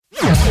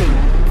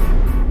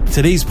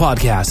Today's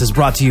podcast is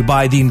brought to you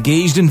by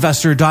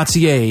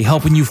theengagedinvestor.ca,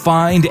 helping you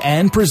find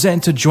and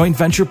present to joint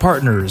venture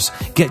partners.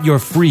 Get your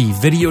free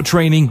video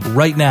training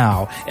right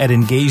now at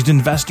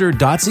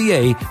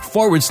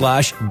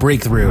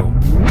engagedinvestor.ca/breakthrough.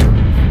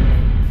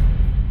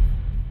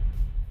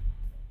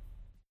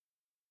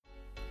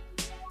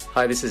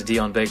 Hi, this is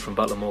Dion Begg from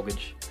Butler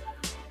Mortgage.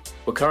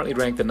 We're currently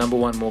ranked the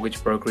 #1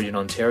 mortgage brokerage in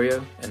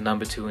Ontario and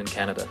 #2 in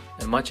Canada,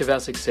 and much of our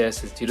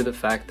success is due to the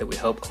fact that we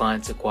help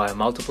clients acquire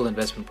multiple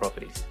investment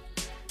properties.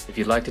 If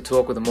you'd like to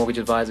talk with a mortgage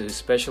advisor who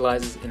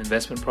specializes in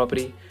investment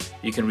property,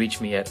 you can reach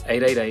me at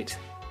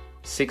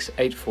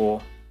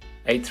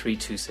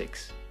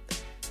 888-684-8326.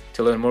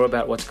 To learn more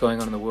about what's going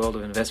on in the world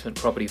of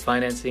investment property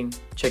financing,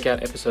 check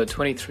out episode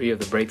 23 of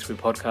the Breakthrough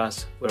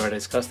podcast, where I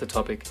discuss the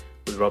topic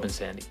with Rob and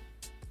Sandy.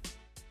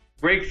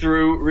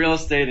 Breakthrough Real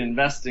Estate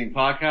Investing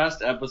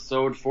Podcast,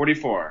 episode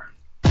 44.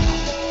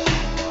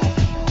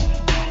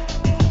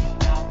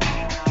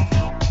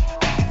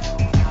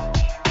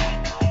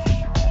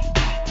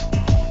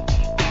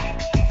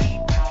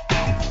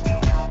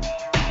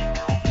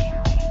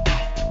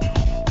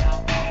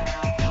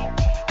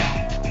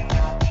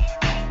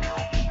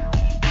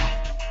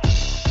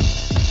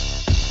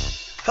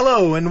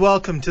 Hello and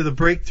welcome to the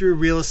Breakthrough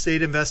Real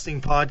Estate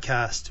Investing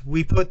Podcast.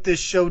 We put this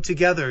show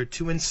together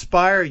to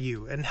inspire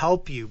you and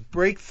help you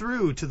break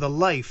through to the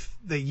life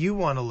that you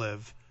want to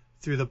live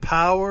through the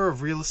power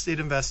of real estate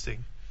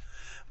investing.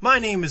 My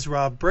name is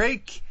Rob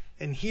Brake,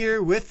 and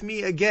here with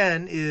me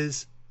again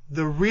is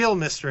the real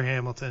Mr.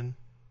 Hamilton,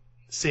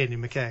 Sandy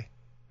McKay.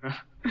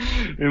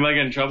 We might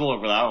get in trouble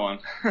over that one.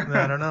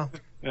 I don't know.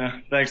 Yeah,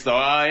 thanks though.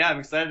 I'm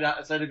excited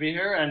to be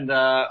here, and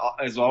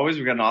as always,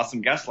 we've got an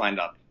awesome guest lined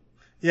up.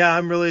 Yeah,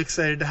 I'm really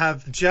excited to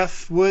have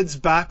Jeff Woods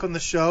back on the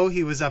show.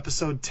 He was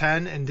episode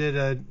 10 and did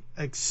a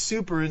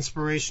super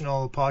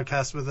inspirational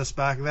podcast with us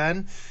back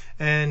then,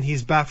 and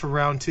he's back for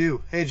round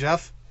 2. Hey,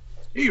 Jeff.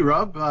 Hey,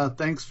 Rob.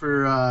 Thanks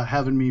for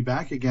having me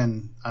back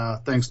again.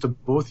 Thanks to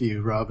both of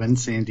you, Rob and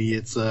Sandy.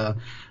 It's a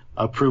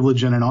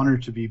privilege and an honor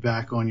to be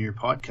back on your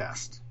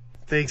podcast.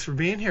 Thanks for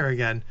being here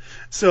again.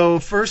 So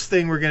first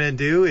thing we're going to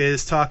do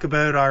is talk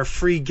about our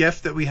free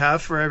gift that we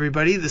have for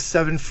everybody, the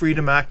 7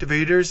 freedom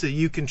activators that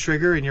you can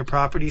trigger in your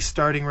property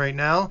starting right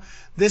now.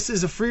 This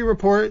is a free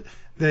report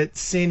that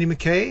Sandy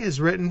McKay has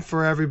written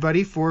for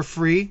everybody for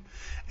free,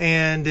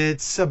 and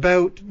it's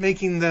about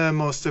making the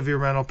most of your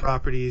rental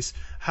properties,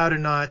 how to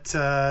not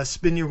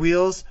spin your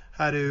wheels,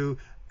 how to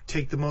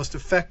take the most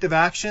effective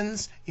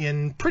actions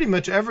in pretty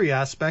much every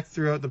aspect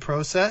throughout the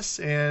process,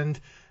 and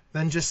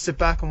then just sit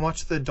back and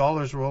watch the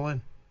dollars roll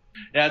in.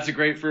 Yeah, it's a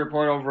great free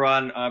report over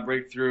on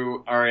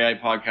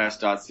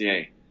breakthroughreipodcast.ca.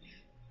 You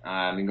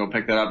can go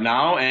pick that up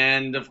now.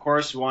 And, of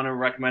course, we want to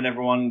recommend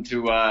everyone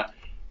to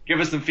give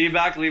us some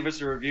feedback. Leave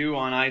us a review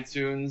on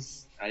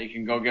iTunes. You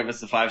can go give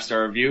us a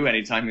 5-star review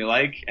anytime you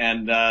like.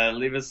 And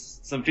leave us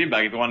some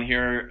feedback. If you want to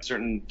hear a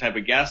certain type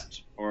of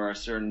guest or a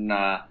certain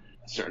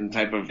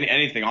type of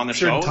anything on the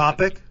show. Certain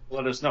topic?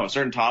 Let us know. A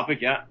certain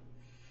topic, yeah.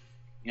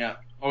 Yeah,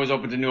 always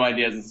open to new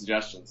ideas and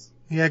suggestions.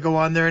 Yeah, go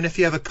on there, and if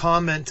you have a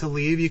comment to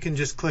leave, you can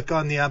just click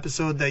on the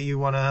episode that you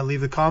want to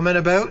leave a comment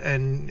about,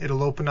 and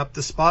it'll open up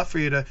the spot for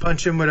you to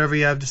punch in whatever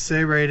you have to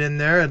say right in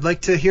there. I'd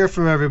like to hear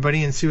from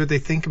everybody and see what they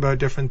think about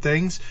different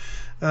things.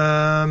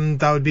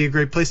 That would be a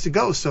great place to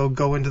go, so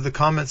go into the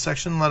comment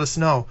section and let us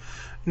know.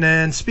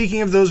 And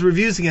speaking of those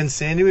reviews again,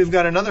 Sandy, we've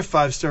got another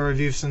 5-star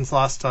review since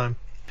last time.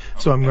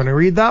 So I'm going to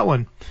read that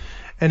one.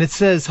 And it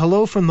says,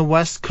 "Hello from the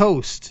West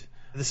Coast."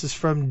 This is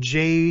from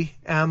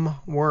J.M.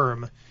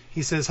 Worm.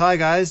 He says, "Hi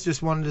guys,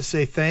 just wanted to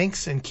say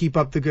thanks and keep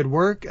up the good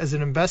work. As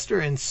an investor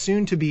and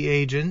soon-to-be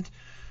agent,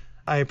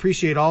 I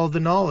appreciate all of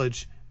the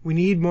knowledge. We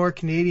need more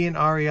Canadian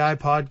REI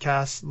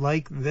podcasts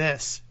like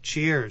this.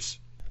 Cheers."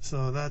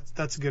 So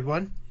that's a good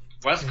one.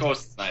 West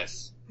Coast is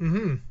nice.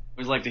 Mm-hmm.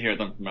 Always like to hear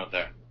them from out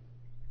there.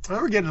 Well,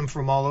 we're getting them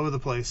from all over the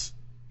place.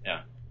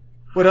 Yeah.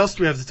 What else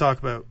do we have to talk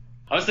about?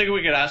 I was thinking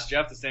we could ask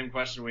Jeff the same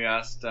question we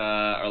asked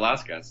our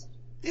last guest.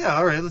 Yeah,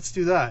 all right, let's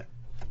do that.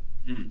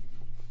 Mm-hmm.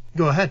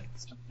 Go ahead.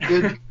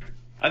 Good.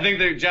 I think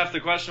that, Jeff, the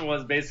question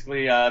was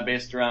basically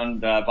based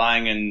around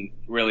buying in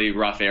really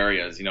rough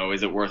areas. You know,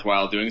 is it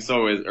worthwhile doing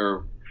so,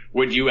 or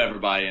would you ever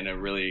buy in a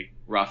really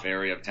rough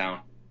area of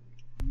town?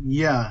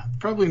 Yeah,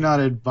 probably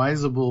not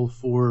advisable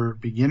for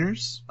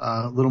beginners.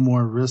 A little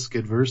more risk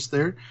adverse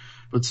there.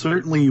 But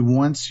certainly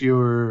once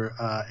you're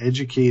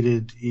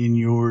educated in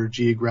your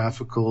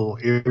geographical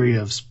area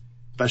of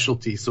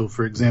specialty. So,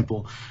 for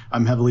example,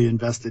 I'm heavily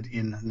invested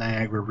in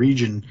Niagara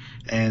region,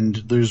 and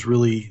there's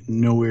really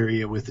no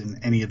area within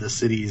any of the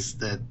cities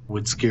that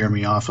would scare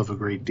me off of a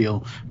great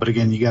deal. But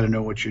again, you got to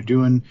know what you're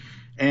doing.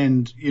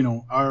 And, you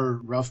know, our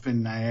rough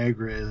in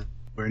Niagara is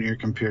nowhere near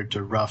compared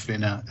to rough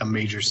in a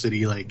major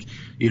city like,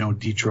 you know,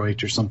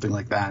 Detroit or something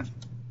like that.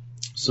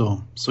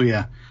 So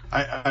yeah,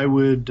 I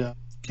would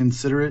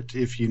consider it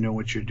if you know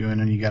what you're doing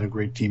and you got a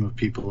great team of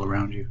people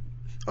around you.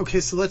 Okay,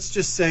 so let's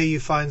just say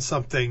you find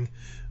something.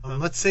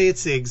 Let's say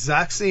it's the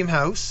exact same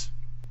house,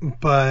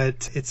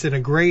 but it's in a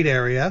great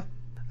area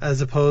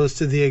as opposed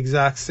to the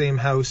exact same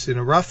house in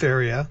a rough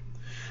area.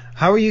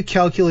 how are you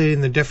calculating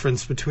the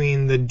difference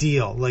between the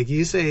deal? Like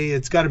you say,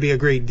 it's got to be a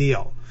great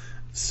deal.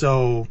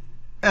 So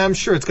I'm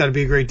sure it's got to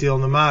be a great deal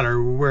no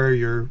matter where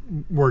you're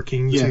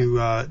working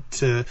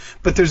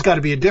but there's got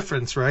to be a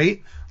difference,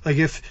 right? Like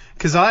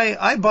because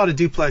I bought a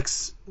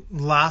duplex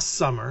last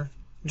summer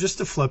just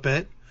to flip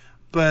it,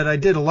 but I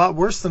did a lot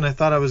worse than I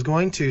thought I was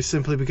going to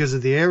simply because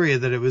of the area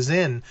that it was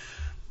in.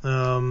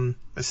 I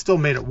still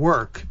made it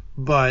work,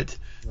 but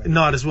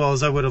not as well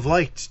as I would have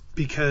liked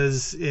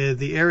because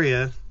the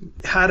area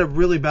had a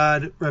really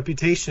bad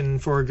reputation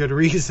for a good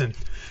reason.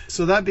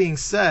 So that being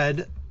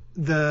said,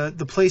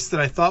 the place that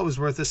I thought was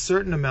worth a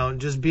certain amount,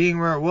 just being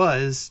where it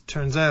was,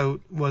 turns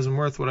out wasn't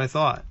worth what I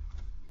thought.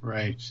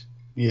 Right.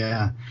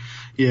 Yeah.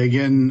 Yeah.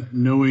 Again,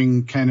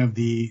 knowing kind of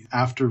the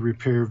after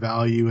repair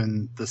value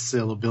and the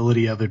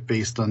saleability of it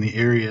based on the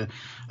area,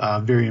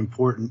 very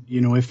important.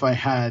 You know, if I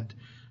had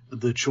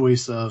the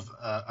choice of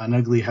an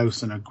ugly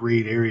house in a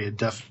great area,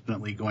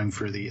 definitely going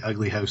for the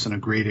ugly house in a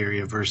great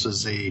area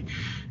versus a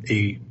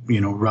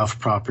rough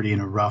property in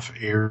a rough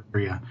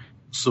area.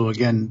 So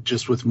again,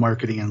 just with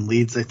marketing and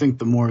leads, I think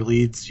the more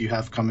leads you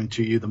have coming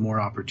to you, the more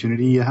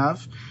opportunity you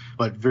have.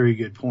 But very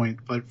good point.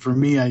 But for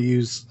me, I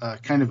use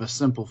kind of a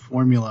simple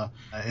formula.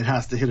 It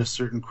has to hit a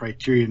certain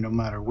criteria no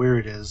matter where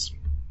it is.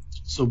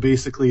 So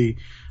basically,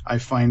 I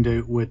find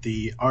out what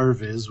the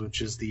ARV is,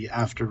 which is the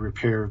after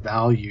repair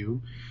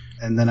value.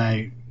 And then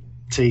I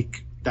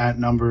take that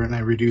number and I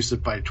reduce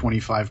it by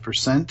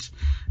 25%.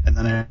 And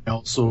then I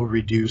also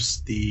reduce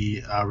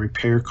the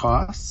repair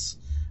costs.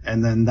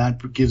 And then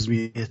that gives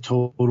me a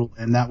total,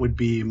 and that would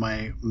be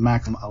my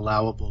maximum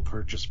allowable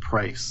purchase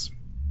price.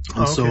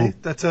 And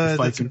okay.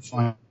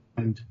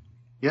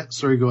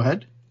 Sorry, go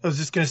ahead. I was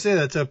just going to say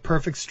that's a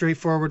perfect,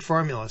 straightforward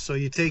formula. So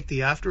you take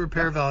the after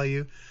repair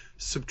value,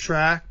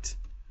 subtract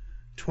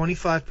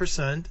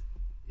 25%,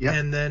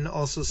 and then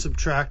also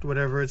subtract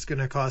whatever it's going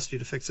to cost you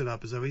to fix it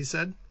up. Is that what you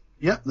said?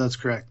 Yeah, that's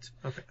correct.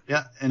 Okay.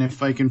 Yeah, and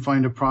if I can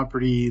find a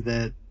property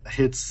that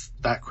hits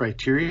that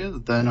criteria,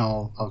 then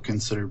I'll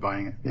consider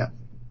buying it. Yeah.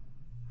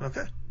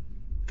 Okay.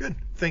 Good.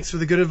 Thanks for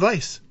the good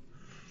advice.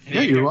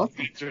 Yeah, you're welcome.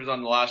 Answers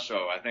on the last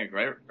show, I think,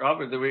 right, Rob?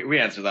 We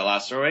answered that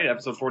last show, right?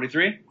 Episode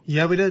 43?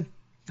 Yeah, we did.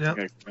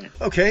 Yeah.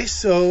 Okay,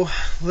 so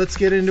let's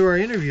get into our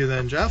interview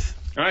then, Jeff.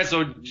 All right,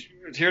 so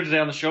here today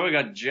on the show we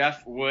got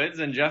Jeff Woods,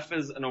 and Jeff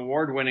is an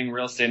award-winning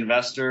real estate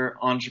investor,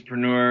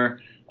 entrepreneur,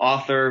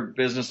 author,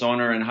 business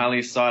owner, and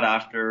highly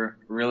sought-after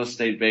real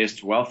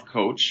estate-based wealth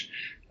coach.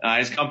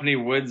 His company,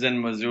 Woods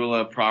and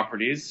Missoula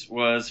Properties,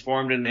 was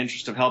formed in the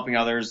interest of helping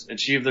others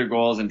achieve their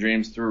goals and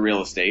dreams through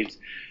real estate.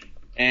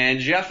 And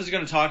Jeff is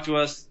going to talk to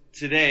us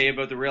today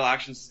about the real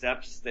action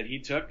steps that he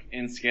took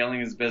in scaling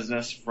his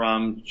business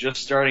from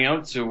just starting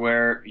out to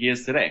where he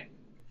is today.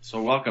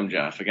 So welcome,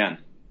 Jeff, again.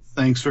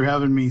 Thanks for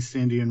having me,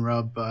 Sandy and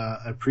Rob. I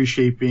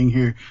appreciate being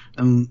here.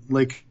 And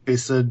like I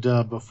said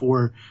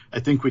before, I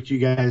think what you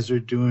guys are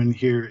doing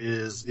here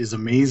is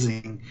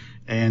amazing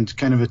and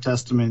kind of a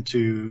testament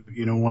to,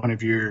 one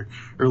of your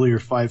earlier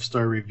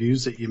 5-star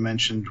reviews that you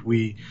mentioned.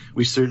 We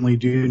certainly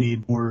do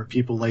need more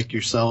people like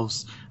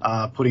yourselves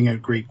putting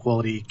out great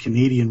quality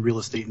Canadian real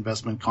estate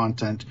investment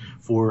content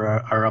for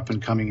our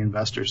up-and-coming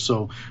investors.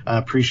 So I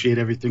appreciate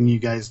everything you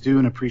guys do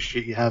and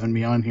appreciate you having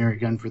me on here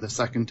again for the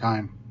second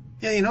time.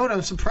 Yeah, you know what?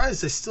 I'm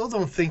surprised. I still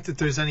don't think that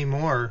there's any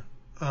more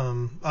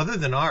other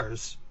than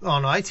ours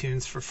on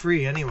iTunes for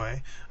free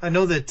anyway. I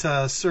know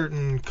that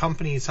certain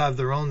companies have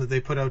their own that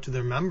they put out to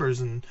their members,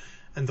 and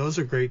those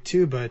are great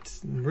too, but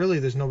really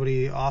there's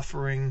nobody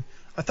offering.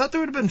 I thought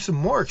there would have been some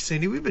more,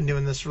 Sandy. We've been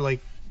doing this for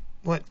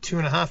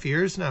 2.5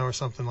 years now or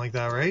something like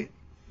that, right?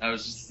 I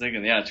was just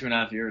thinking,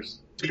 2.5 years.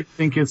 I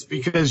think it's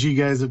because you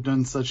guys have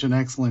done such an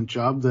excellent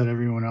job that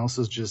everyone else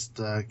has just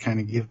kind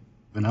of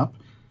given up.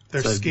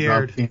 They're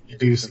scared.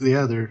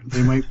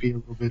 They might be a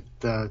little bit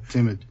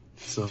timid.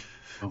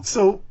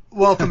 So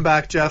welcome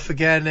back, Jeff,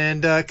 again.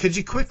 And could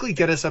you quickly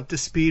get us up to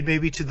speed,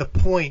 maybe to the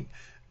point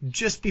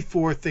just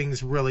before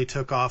things really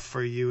took off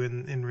for you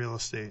in real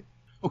estate?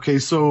 Okay,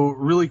 so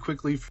really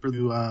quickly for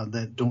you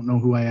that don't know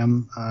who I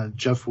am,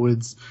 Jeff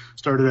Woods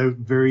started out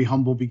very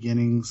humble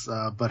beginnings,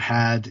 but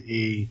had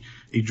a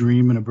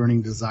dream and a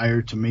burning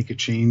desire to make a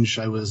change.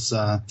 I was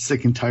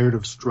sick and tired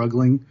of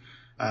struggling.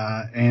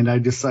 And I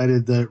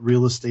decided that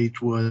real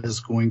estate was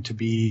going to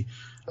be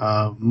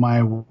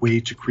my way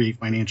to create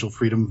financial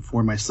freedom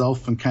for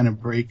myself and kind of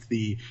break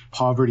the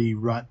poverty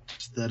rut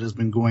that has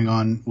been going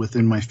on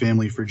within my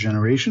family for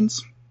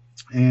generations.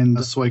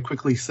 And so I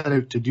quickly set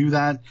out to do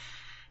that.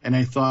 And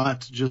I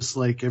thought, just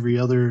like every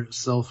other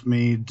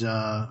self-made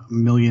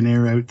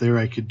millionaire out there,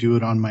 I could do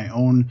it on my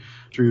own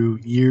through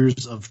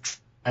years of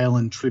trial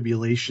and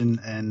tribulation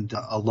and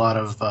a lot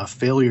of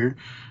failure.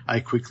 I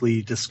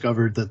quickly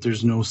discovered that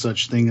there's no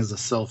such thing as a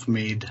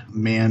self-made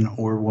man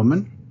or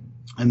woman,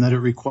 and that it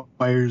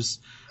requires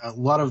a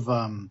lot of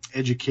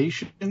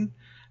education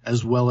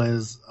as well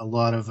as a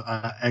lot of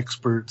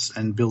experts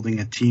and building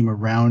a team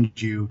around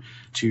you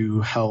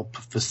to help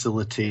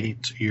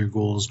facilitate your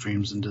goals,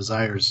 dreams, and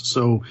desires.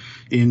 So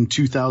in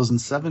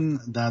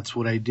 2007, that's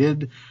what I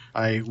did.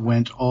 I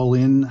went all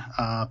in,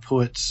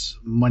 put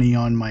money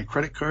on my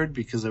credit card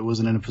because I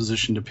wasn't in a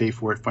position to pay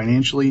for it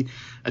financially,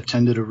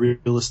 attended a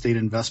real estate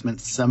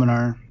investment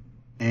seminar,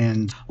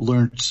 and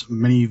learned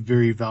many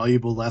very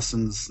valuable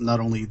lessons, not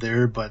only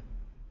there, but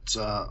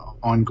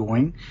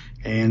ongoing.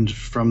 And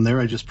from there,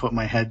 I just put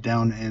my head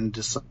down and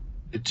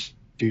decided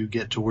to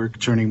get to work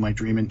turning my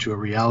dream into a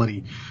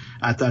reality.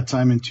 At that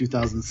time in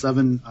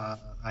 2007,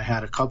 I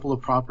had a couple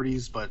of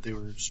properties, but they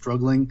were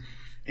struggling.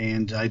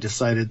 And I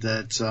decided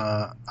that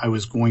I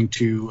was going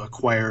to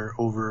acquire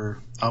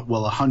over,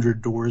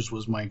 100 doors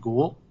was my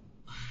goal.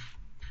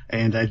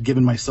 And I'd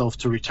given myself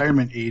to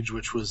retirement age,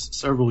 which was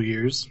several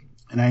years.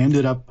 And I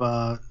ended up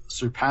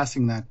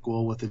surpassing that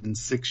goal within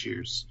 6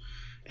 years.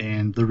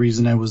 And the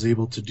reason I was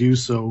able to do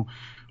so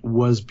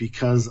was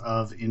because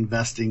of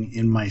investing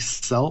in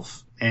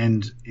myself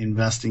and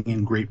investing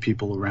in great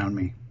people around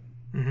me.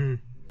 Mm-hmm.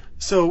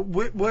 So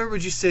where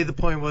would you say the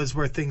point was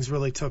where things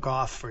really took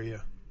off for you?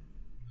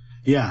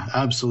 Yeah,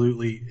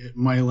 absolutely.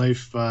 My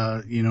life,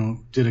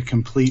 did a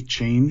complete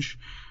change.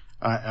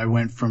 I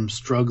went from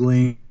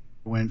struggling,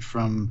 went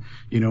from,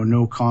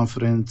 no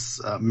confidence,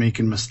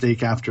 making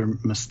mistake after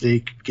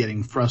mistake,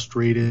 getting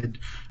frustrated,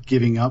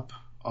 giving up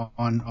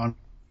on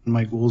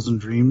my goals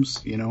and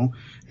dreams,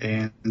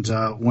 and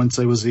once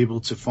I was able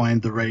to find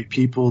the right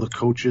people, the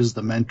coaches,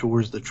 the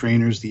mentors, the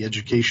trainers, the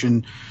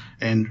education,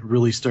 and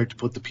really start to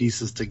put the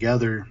pieces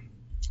together,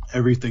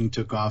 everything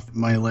took off.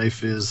 My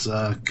life is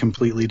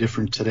completely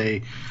different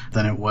today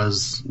than it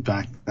was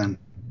back then.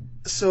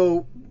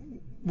 So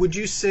would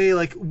you say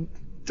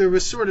there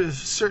was sort of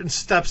certain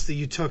steps that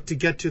you took to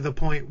get to the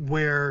point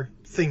where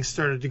things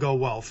started to go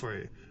well for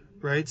you?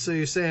 Right? So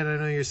you're saying, I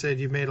know you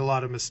said you made a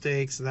lot of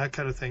mistakes and that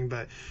kind of thing,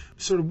 but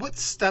sort of what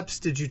steps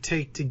did you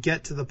take to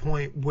get to the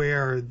point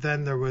where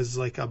then there was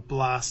like a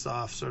blast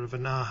off, sort of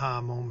an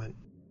aha moment?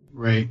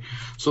 Right.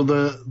 So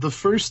the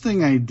first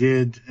thing I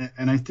did,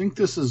 and I think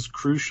this is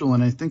crucial,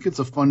 and I think it's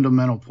a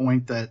fundamental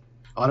point that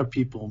a lot of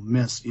people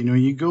miss.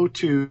 You go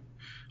to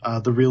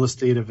the real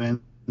estate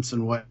events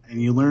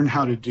and you learn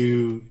how to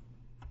do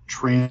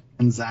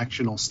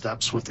transactional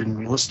steps within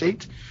real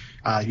estate.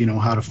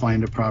 How to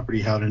find a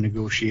property, how to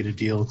negotiate a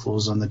deal,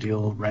 close on the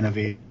deal,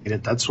 renovate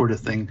it, that sort of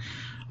thing.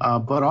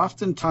 But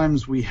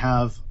oftentimes we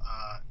have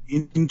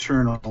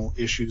internal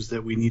issues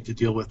that we need to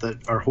deal with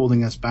that are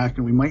holding us back,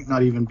 and we might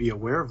not even be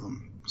aware of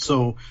them.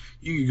 So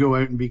you could go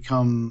out and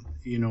become,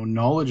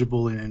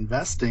 knowledgeable in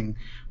investing,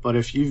 but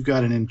if you've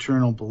got an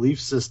internal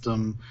belief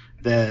system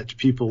that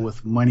people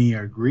with money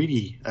are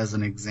greedy, as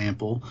an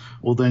example,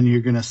 well, then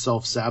you're going to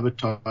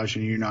self-sabotage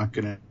and you're not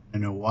going to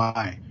know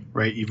why,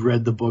 right? You've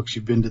read the books,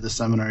 you've been to the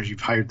seminars,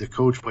 you've hired the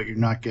coach, but you're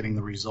not getting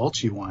the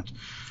results you want.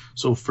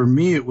 So for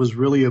me, it was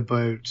really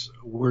about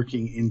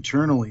working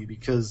internally,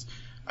 because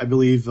I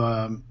believe,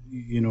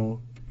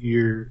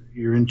 your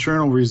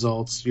internal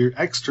results, your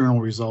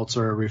external results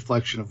are a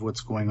reflection of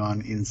what's going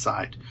on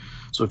inside.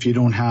 So if you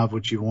don't have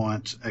what you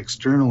want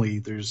externally,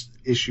 there's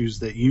issues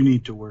that you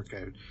need to work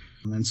out.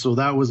 And so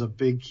that was a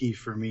big key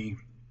for me,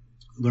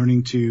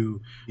 learning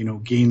to,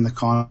 gain the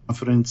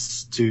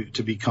confidence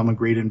to become a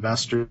great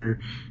investor,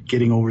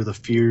 getting over the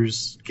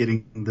fears,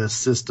 getting the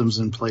systems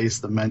in place,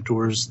 the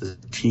mentors, the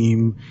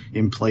team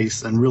in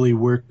place, and really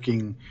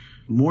working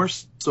more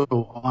so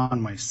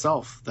on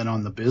myself than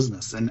on the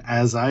business. And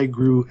as I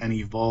grew and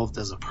evolved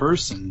as a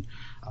person,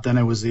 then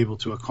I was able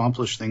to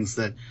accomplish things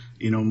that,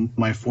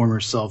 my former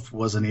self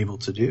wasn't able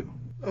to do.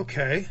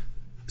 Okay.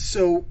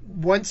 So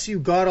once you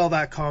got all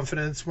that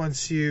confidence,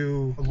 once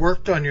you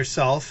worked on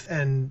yourself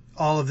and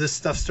all of this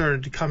stuff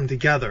started to come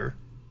together,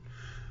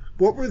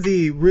 what were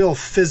the real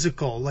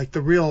physical,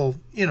 the real,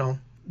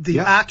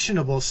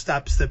 actionable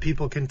steps that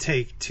people can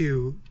take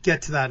to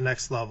get to that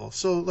next level?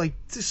 So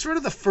sort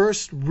of the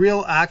first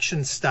real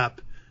action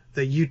step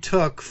that you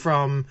took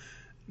from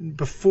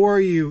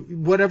before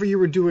whatever you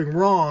were doing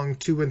wrong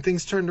to when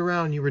things turned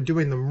around, you were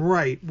doing them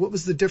right. What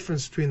was the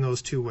difference between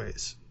those two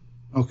ways?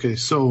 Okay,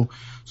 so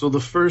the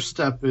first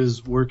step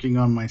is working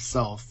on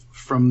myself.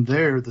 From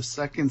there, the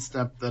second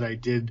step that I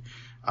did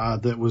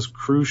that was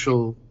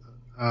crucial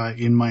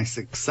in my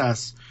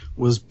success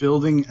was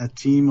building a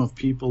team of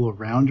people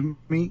around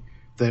me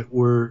that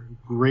were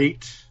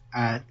great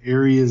at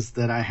areas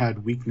that I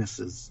had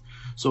weaknesses.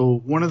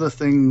 So one of the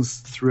things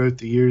throughout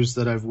the years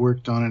that I've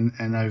worked on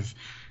and I've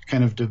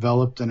kind of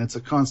developed, and it's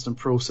a constant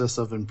process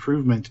of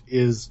improvement,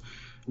 is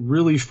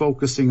really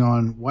focusing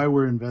on why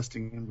we're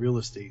investing in real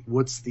estate.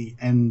 What's the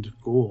end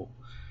goal?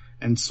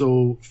 And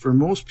so for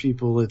most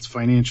people, it's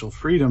financial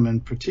freedom,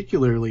 and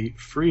particularly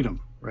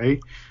freedom, right?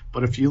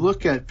 But if you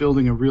look at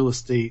building a real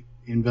estate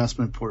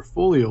investment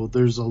portfolio,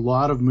 there's a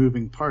lot of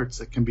moving parts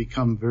that can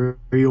become very,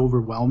 very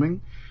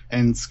overwhelming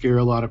and scare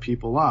a lot of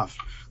people off.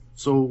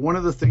 So one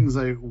of the things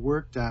I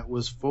worked at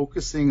was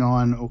focusing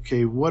on,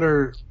 okay, what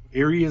are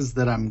areas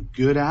that I'm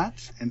good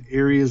at and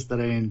areas that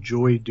I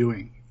enjoy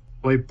doing?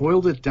 So I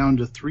boiled it down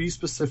to 3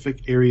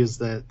 specific areas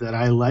that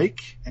I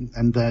like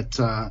and that,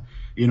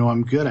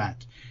 I'm good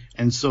at.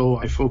 And so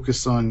I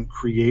focus on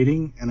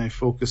creating and I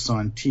focus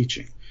on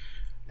teaching.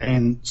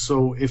 And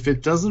so if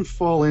it doesn't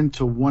fall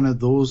into one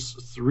of those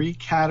 3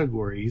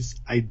 categories,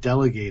 I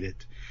delegate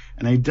it.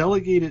 And I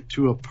delegate it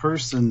to a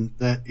person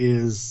that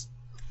is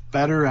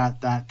better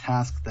at that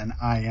task than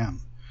I am.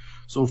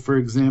 So for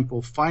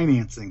example,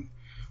 financing.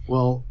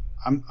 Well,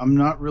 I'm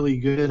not really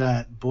good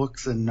at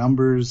books and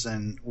numbers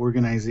and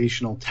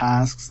organizational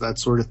tasks, that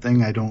sort of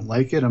thing. I don't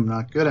like it. I'm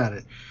not good at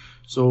it.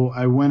 So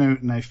I went out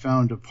and I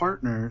found a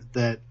partner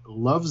that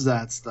loves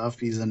that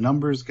stuff. He's a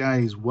numbers guy.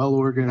 He's well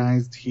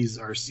organized. He's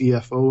our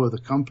CFO of the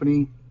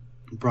company.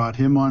 Brought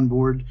him on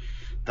board.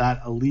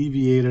 That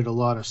alleviated a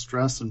lot of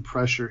stress and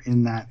pressure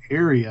in that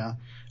area.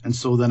 And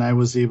so then I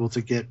was able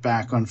to get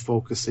back on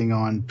focusing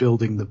on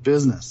building the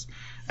business.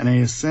 And I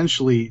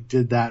essentially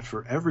did that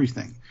for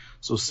everything.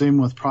 So same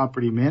with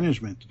property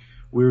management.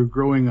 We were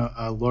growing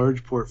a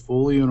large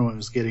portfolio and it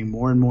was getting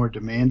more and more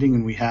demanding,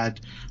 and we had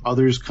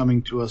others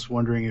coming to us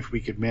wondering if we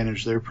could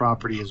manage their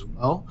property as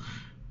well.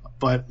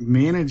 But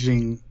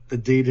managing the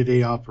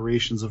day-to-day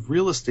operations of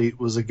real estate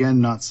was,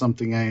 again, not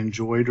something I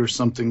enjoyed or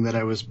something that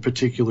I was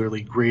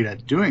particularly great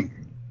at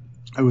doing.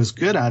 I was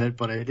good at it,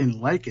 but I didn't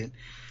like it.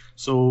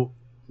 So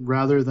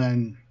rather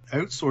than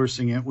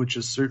outsourcing it, which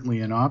is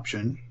certainly an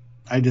option,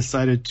 I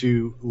decided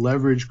to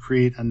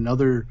create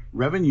another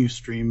revenue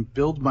stream,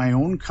 build my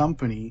own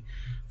company,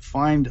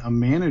 find a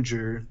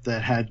manager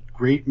that had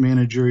great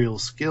managerial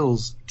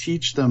skills,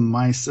 teach them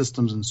my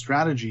systems and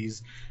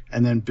strategies,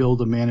 and then build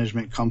a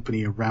management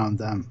company around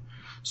them.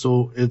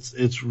 So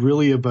it's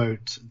really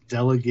about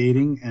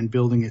delegating and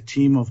building a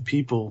team of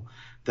people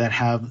that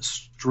have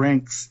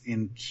strengths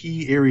in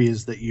key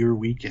areas that you're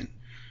weak in.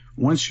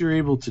 Once you're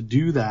able to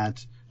do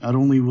that, not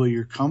only will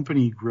your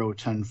company grow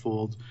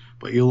tenfold,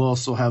 but you'll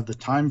also have the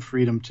time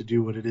freedom to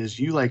do what it is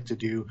you like to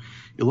do.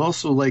 You'll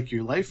also like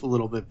your life a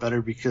little bit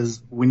better,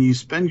 because when you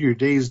spend your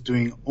days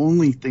doing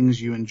only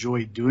things you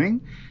enjoy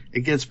doing,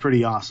 it gets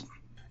pretty awesome.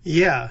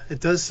 Yeah,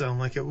 it does sound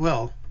like it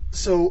will.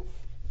 So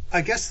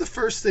I guess the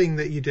first thing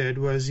that you did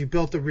was you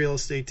built a real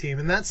estate team,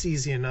 and that's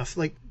easy enough.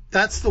 Like,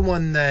 that's the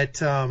one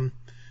that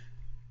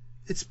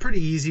it's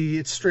pretty easy.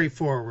 It's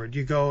straightforward.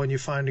 You go and you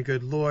find a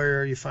good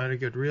lawyer, you find a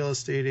good real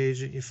estate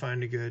agent, you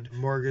find a good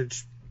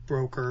mortgage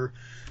broker.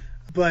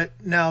 But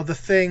now the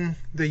thing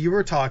that you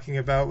were talking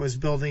about was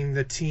building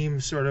the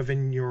team sort of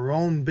in your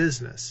own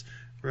business,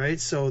 right?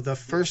 So the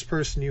first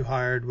person you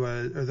hired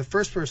the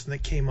first person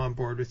that came on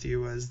board with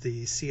you was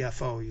the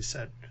CFO, you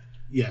said.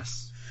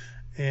 Yes.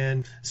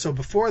 And so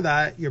before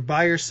that, you're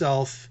by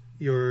yourself,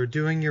 you're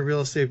doing your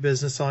real estate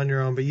business on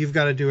your own, but you've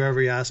got to do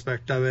every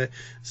aspect of it.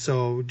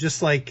 So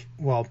just like,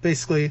 well,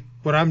 basically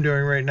what I'm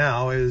doing right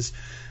now is,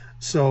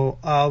 so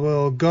I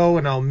will go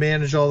and I'll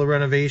manage all the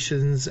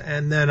renovations,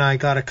 and then I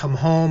got to come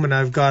home and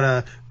I've got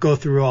to go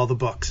through all the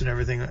books and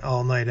everything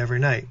all night, every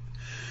night.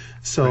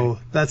 So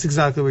That's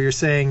exactly what you're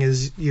saying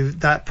is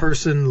that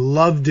person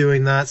loved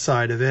doing that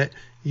side of it.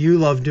 You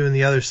love doing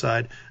the other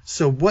side.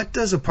 So what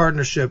does a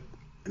partnership,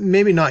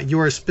 maybe not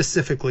yours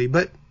specifically,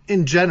 but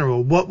in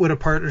general, what would a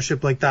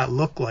partnership like that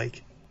look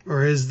like?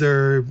 Or is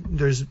there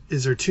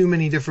too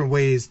many different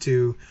ways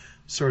to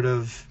sort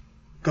of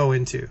go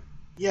into?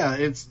 Yeah,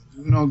 it's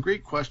a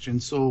great question.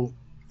 So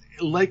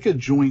like a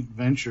joint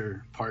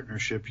venture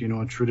partnership,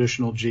 a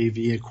traditional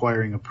JV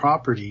acquiring a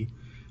property,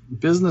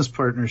 business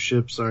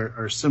partnerships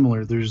are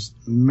similar. There's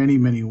many,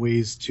 many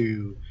ways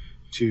to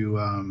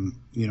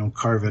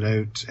carve it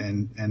out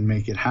and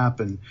make it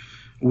happen.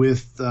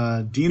 With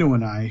Dino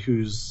and I,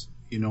 who's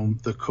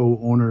the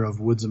co-owner of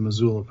Woods and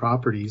Missoula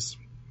Properties,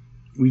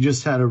 we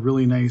just had a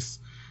really nice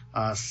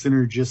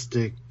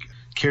synergistic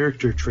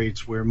character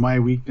traits where my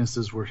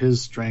weaknesses were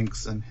his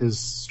strengths and his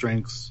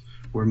strengths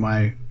were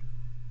my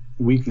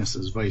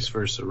weaknesses, vice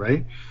versa,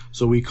 right?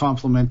 So we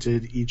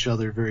complemented each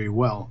other very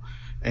well.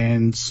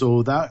 And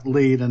so that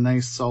laid a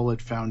nice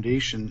solid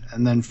foundation.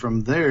 And then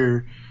from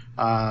there,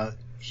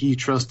 he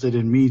trusted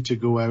in me to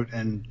go out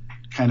and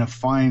kind of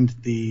find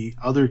the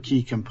other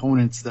key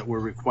components that were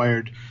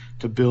required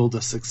to build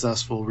a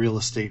successful real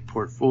estate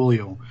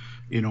portfolio.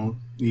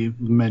 You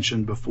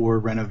mentioned before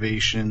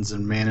renovations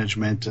and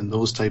management and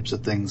those types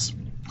of things.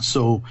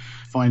 So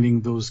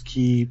finding those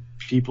key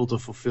people to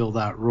fulfill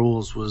that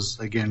roles was,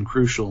 again,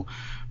 crucial.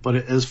 But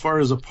as far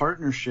as a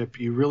partnership,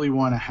 you really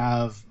want to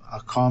have a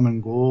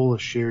common goal, a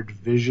shared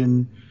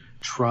vision,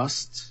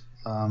 trust,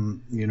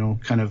 kind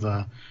of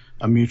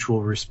a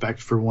mutual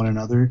respect for one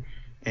another.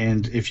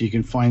 And if you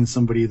can find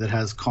somebody that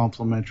has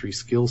complementary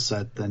skill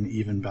set, then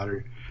even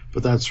better.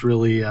 But that's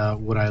really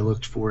what I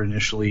looked for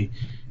initially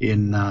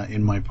in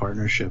my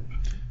partnership.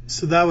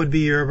 So that would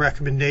be your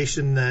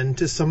recommendation then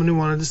to someone who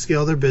wanted to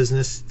scale their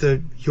business.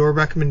 Your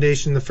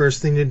recommendation, the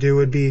first thing to do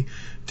would be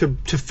to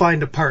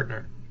find a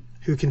partner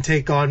who can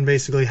take on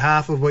basically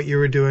half of what you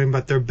were doing,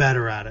 but they're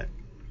better at it.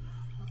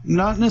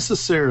 Not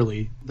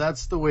necessarily.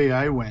 That's the way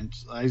I went.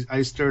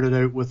 I started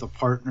out with a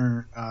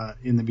partner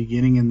in the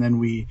beginning, and then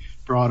we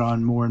brought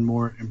on more and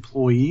more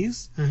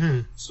employees.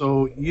 Mm-hmm.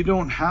 So you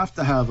don't have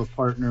to have a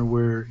partner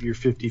where you're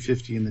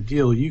 50-50 in the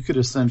deal. You could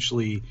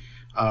essentially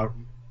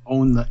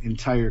own the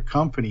entire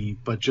company,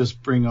 but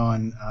just bring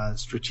on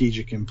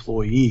strategic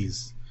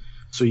employees.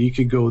 So you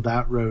could go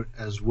that route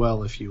as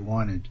well if you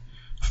wanted.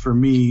 For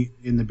me,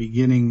 in the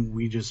beginning,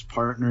 we just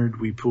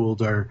partnered. We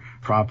pooled our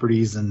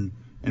properties, and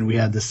we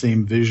had the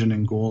same vision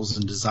and goals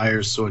and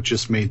desires, so it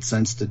just made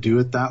sense to do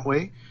it that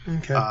way.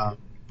 Okay.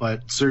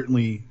 But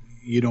certainly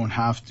you don't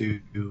have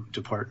to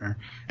partner.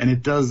 And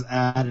it does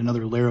add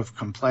another layer of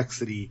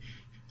complexity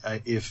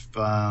if,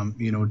 down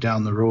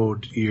the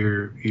road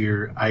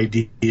your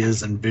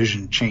ideas and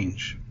vision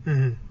change.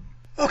 Mm-hmm.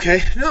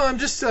 Okay. No, I'm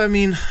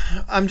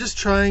just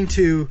trying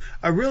to,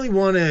 I really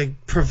want to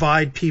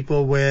provide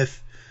people with,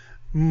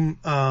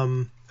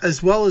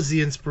 as well as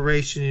the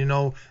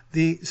inspiration,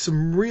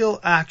 some real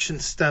action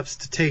steps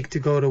to take to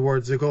go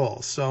towards a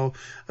goal. So,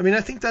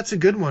 I think that's a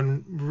good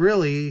one,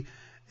 really,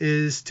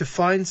 is to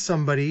find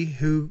somebody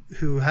who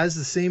has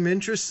the same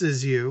interests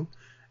as you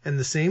and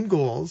the same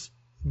goals,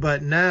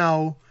 but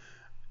now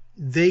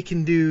they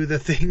can do the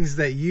things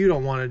that you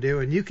don't want to do,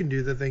 and you can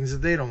do the things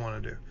that they don't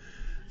want to do.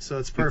 So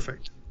it's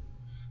perfect.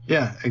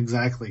 Yeah,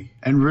 exactly.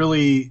 And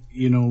really,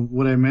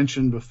 what I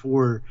mentioned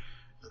before,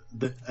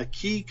 a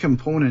key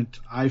component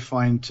I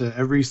find to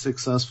every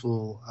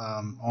successful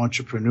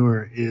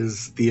entrepreneur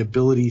is the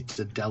ability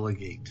to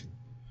delegate,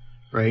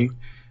 right?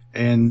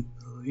 And,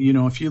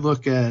 if you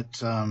look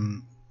at,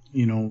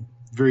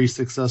 very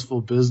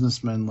successful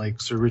businessmen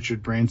like Sir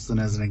Richard Branson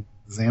as an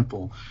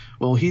example,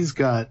 well, he's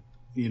got,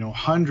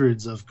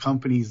 hundreds of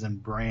companies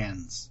and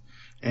brands.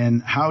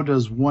 And how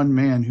does one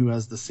man who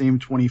has the same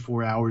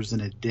 24 hours in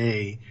a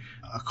day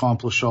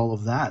accomplish all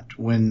of that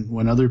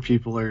when other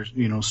people are,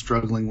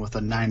 struggling with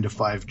a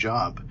 9-to-5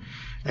 job?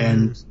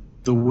 And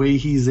the way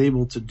he's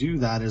able to do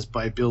that is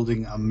by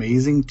building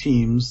amazing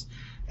teams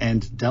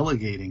and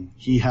delegating.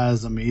 He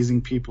has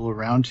amazing people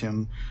around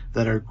him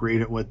that are great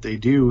at what they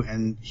do,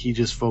 and he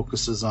just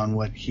focuses on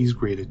what he's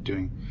great at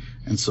doing.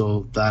 And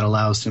so that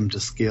allows him to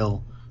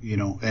scale,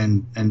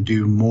 and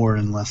do more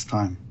in less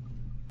time.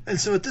 And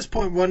so at this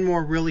point, one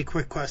more really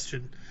quick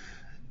question.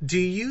 Do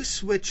you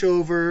switch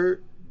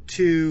over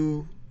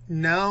to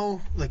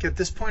now, like at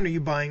this point, are you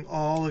buying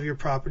all of your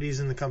properties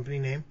in the company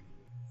name?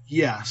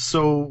 Yeah.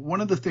 So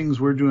one of the things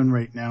we're doing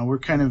right now, we're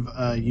kind of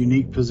a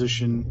unique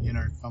position in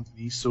our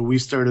company. So we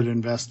started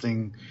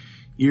investing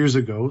years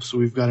ago. So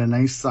we've got a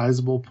nice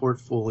sizable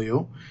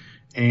portfolio.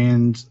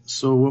 And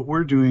so what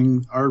we're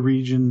doing, our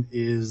region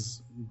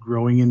is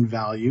growing in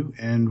value,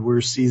 and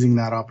we're seizing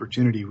that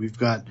opportunity. We've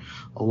got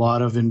a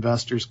lot of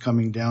investors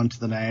coming down to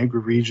the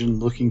Niagara region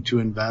looking to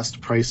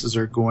invest. Prices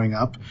are going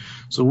up.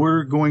 So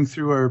we're going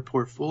through our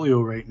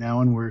portfolio right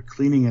now, and we're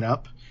cleaning it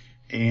up,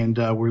 and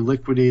we're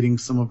liquidating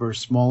some of our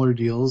smaller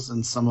deals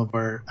and some of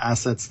our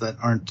assets that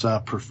aren't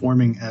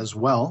performing as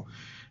well.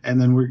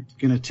 And then we're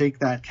going to take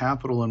that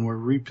capital and we're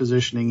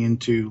repositioning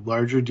into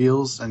larger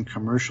deals and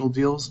commercial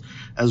deals,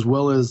 as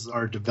well as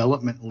our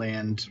development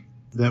land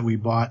that we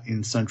bought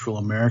in Central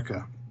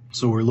America.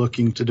 So we're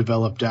looking to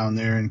develop down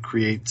there and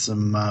create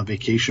some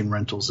vacation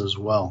rentals as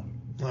well.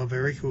 Oh,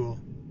 very cool.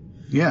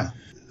 Yeah.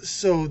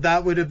 So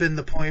that would have been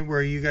the point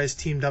where you guys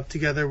teamed up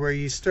together, where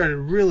you started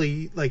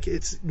really,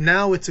 it's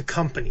a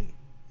company.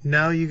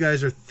 Now you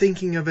guys are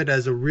thinking of it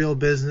as a real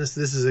business.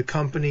 This is a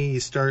company. You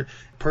start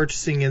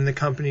purchasing in the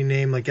company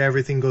name, like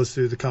everything goes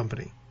through the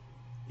company.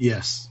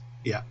 Yes.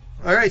 Yeah.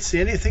 All right,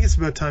 Sandy, I think it's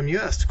about time you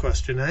asked a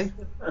question, eh?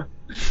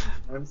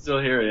 I'm still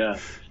here, yeah.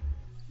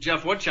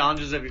 Jeff, what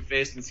challenges have you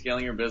faced in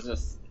scaling your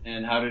business,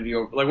 and how did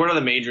you, what are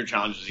the major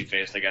challenges you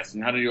faced, I guess,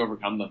 and how did you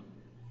overcome them?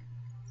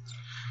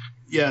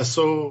 Yeah,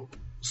 so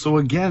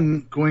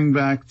again, going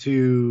back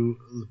to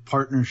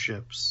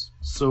partnerships.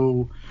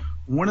 So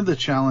one of the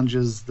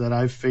challenges that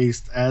I've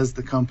faced as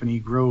the company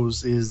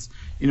grows is,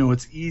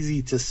 it's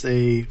easy to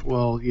say,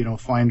 well,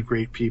 find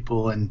great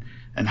people and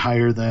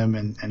hire them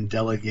and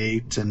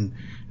delegate and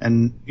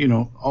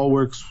all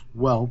works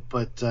well,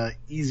 but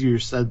easier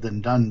said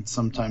than done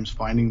sometimes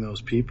finding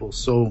those people.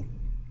 So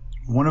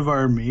one of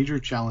our major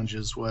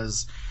challenges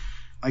was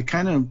I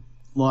kind of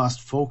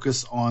lost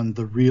focus on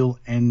the real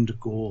end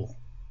goal.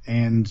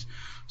 And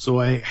so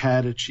I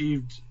had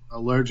achieved a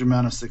large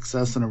amount of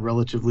success in a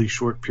relatively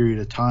short period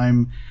of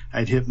time.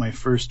 I'd hit my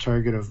first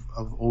target of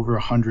over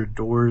 100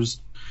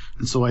 doors.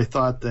 And so I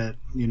thought that,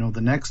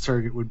 the next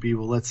target would be,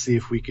 well, let's see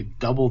if we could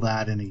double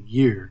that in a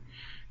year.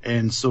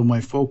 And so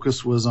my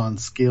focus was on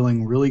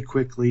scaling really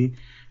quickly.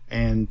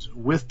 And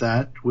with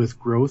that, with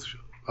growth,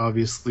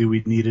 obviously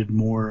we needed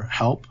more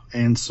help.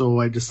 And so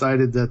I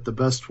decided that the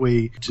best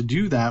way to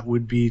do that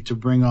would be to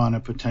bring on a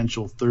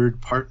potential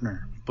third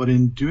partner. But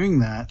in doing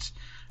that,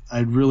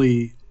 I'd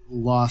really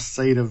lost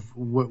sight of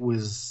what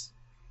was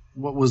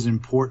what was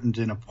important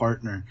in a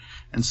partner.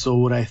 And so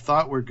what I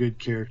thought were good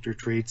character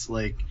traits,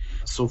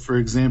 so for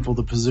example,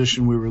 the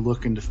position we were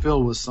looking to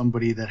fill was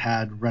somebody that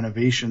had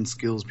renovation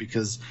skills,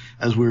 because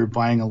as we were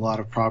buying a lot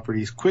of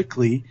properties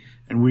quickly,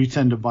 and we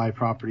tend to buy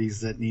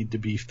properties that need to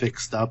be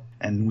fixed up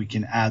and we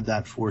can add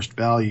that forced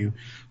value.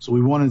 So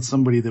we wanted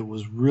somebody that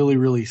was really,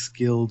 really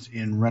skilled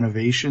in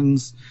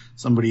renovations,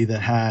 somebody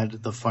that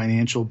had the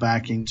financial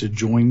backing to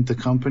join the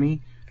company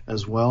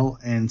as well,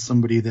 and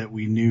somebody that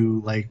we knew,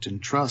 liked,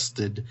 and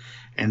trusted.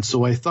 And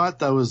so I thought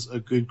that was a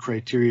good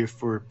criteria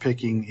for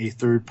picking a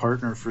third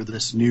partner for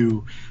this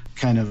new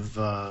kind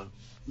of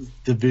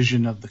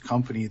division of the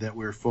company that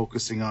we're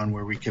focusing on,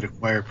 where we could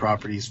acquire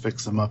properties,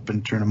 fix them up,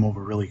 and turn them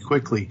over really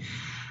quickly.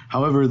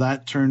 However,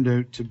 that turned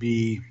out to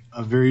be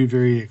a very,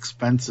 very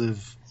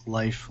expensive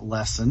life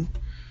lesson,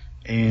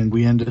 and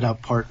we ended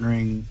up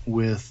partnering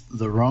with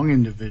the wrong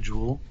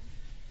individual,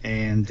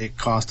 and it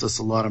cost us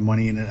a lot of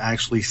money, and it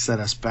actually set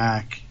us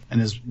back and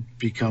has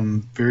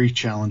become very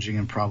challenging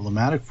and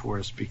problematic for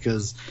us,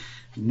 because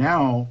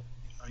now,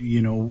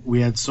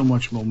 we had so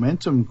much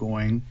momentum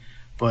going,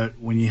 but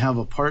when you have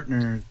a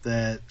partner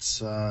that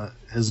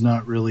has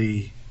not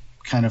really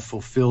kind of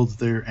fulfilled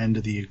their end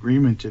of the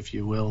agreement, if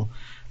you will,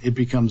 it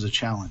becomes a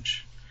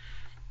challenge.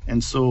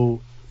 And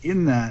so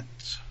in that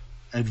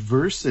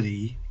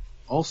adversity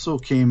also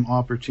came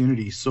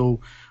opportunity. So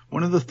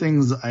one of the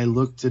things I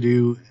look to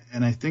do,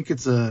 and I think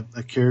it's a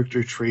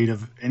character trait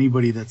of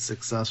anybody that's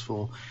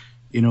successful,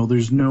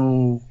 there's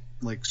no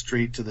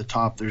straight to the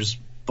top. There's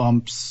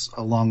bumps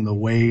along the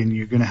way, and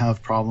you're going to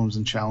have problems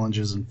and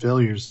challenges and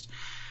failures.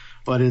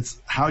 But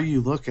it's how you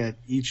look at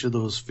each of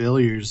those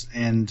failures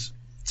and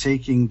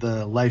taking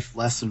the life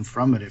lesson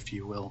from it, if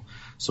you will.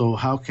 So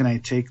how can I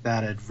take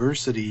that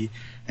adversity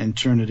and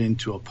turn it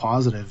into a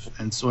positive?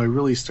 And so I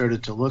really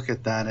started to look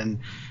at that. And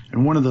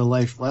one of the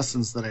life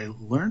lessons that I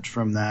learned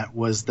from that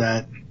was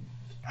that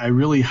I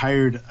really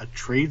hired a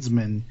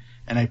tradesman,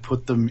 and I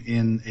put them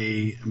in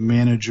a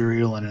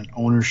managerial and an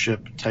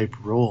ownership type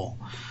role.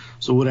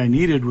 So what I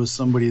needed was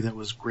somebody that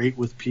was great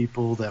with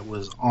people, that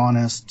was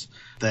honest,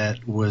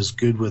 that was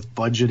good with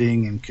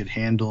budgeting and could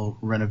handle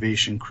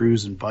renovation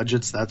crews and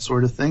budgets, that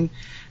sort of thing.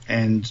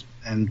 And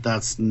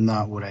that's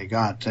not what I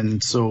got.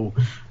 And so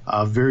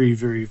a very,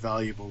 very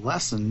valuable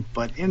lesson.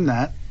 But in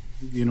that,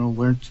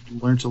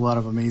 learned a lot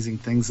of amazing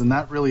things. And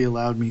that really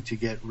allowed me to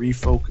get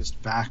refocused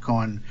back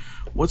on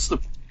what's the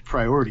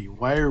priority?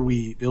 Why are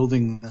we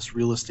building this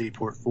real estate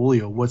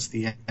portfolio? What's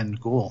the end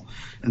goal?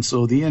 And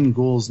so the end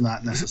goal is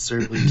not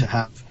necessarily to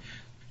have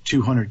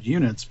 200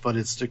 units, but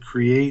it's to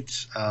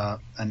create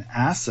an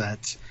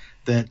asset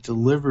that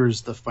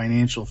delivers the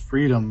financial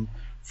freedom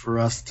for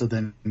us to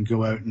then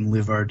go out and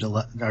live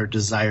our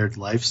desired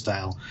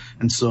lifestyle.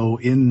 And so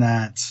in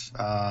that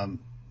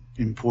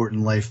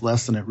important life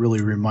lesson, it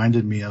really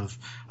reminded me of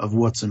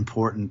what's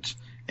important.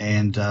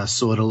 And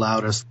so it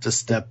allowed us to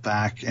step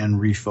back and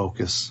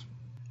refocus.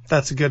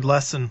 That's a good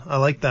lesson. I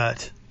like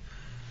that.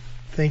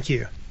 Thank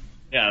you.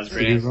 Yeah, that's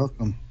great. You're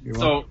welcome.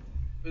 So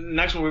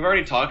next one, we've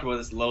already talked about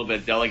this a little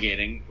bit,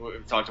 delegating.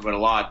 We've talked about a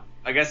lot.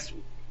 I guess,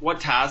 what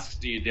tasks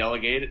do you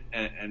delegate,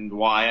 and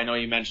why? I know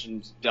you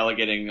mentioned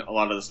delegating a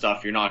lot of the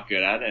stuff you're not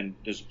good at, and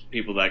there's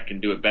people that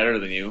can do it better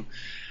than you.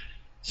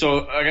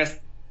 So I guess,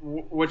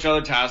 which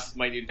other tasks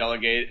might you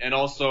delegate, and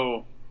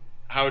also,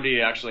 how do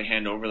you actually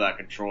hand over that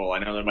control? I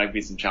know there might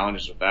be some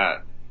challenges with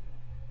that.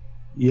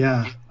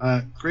 Yeah,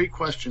 great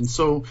question.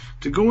 So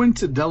to go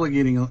into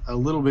delegating a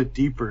little bit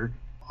deeper,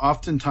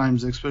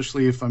 oftentimes,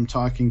 especially if I'm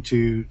talking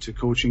to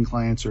coaching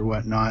clients or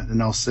whatnot,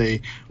 and I'll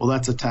say, well,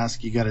 that's a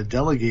task, you got to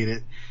delegate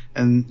it.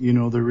 And,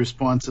 the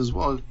response is,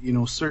 well,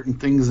 certain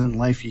things in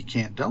life you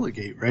can't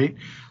delegate, right?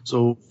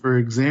 So, for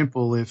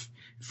example, if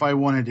I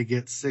wanted to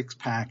get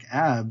 6-pack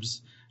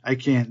abs, I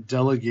can't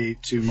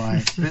delegate to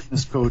my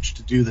fitness coach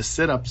to do the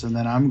sit-ups, and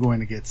then I'm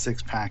going to get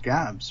 6-pack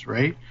abs,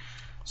 right?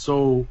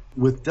 So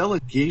with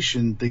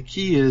delegation, the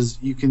key is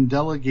you can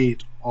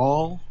delegate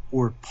all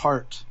or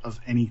part of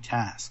any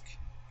task,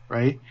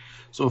 right?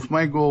 So if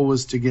my goal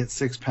was to get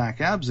 6-pack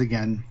abs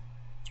again,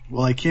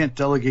 well, I can't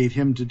delegate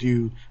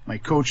my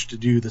coach to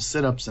do the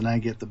sit-ups and I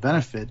get the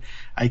benefit.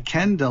 I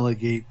can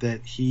delegate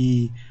that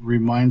he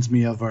reminds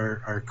me of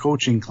our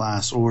coaching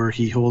class, or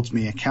he holds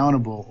me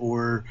accountable,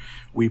 or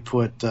we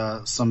put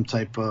some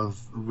type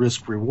of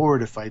risk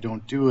reward. If I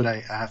don't do it, I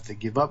have to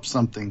give up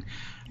something.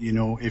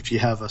 If you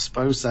have a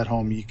spouse at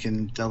home, you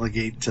can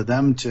delegate to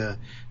them to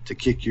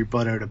kick your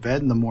butt out of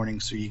bed in the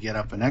morning so you get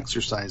up and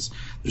exercise.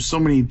 There's so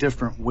many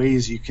different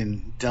ways you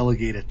can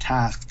delegate a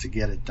task to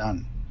get it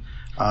done.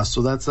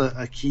 So that's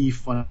a key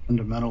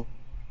fundamental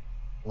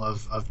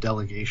of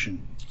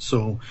delegation.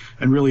 So,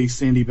 and really,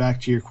 Sandy,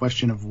 back to your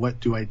question of what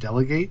do I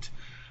delegate?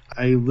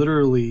 I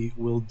literally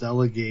will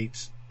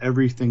delegate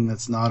everything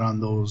that's not on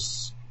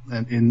those.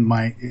 And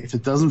if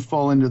it doesn't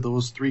fall into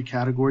those 3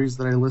 categories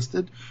that I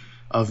listed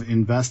of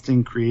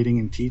investing, creating,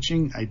 and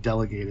teaching, I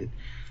delegate it.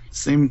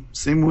 Same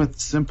with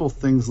simple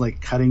things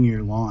like cutting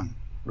your lawn,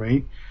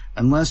 right?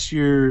 Unless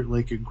you're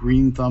like a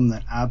green thumb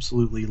that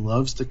absolutely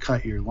loves to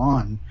cut your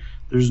lawn,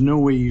 There's no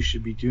way you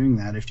should be doing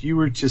that. If you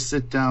were to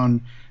sit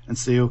down and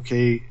say,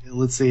 okay,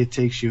 let's say it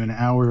takes you an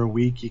hour a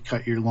week, you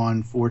cut your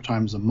lawn 4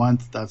 times a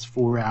month, that's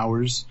 4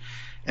 hours.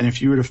 And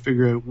if you were to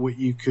figure out what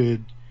you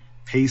could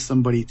pay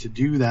somebody to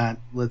do that,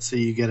 let's say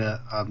you get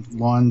a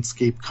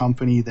lawnscape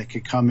company that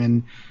could come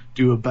in,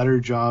 do a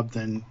better job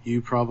than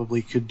you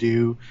probably could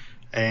do,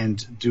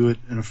 and do it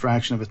in a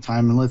fraction of a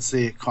time. And let's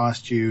say it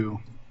cost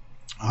you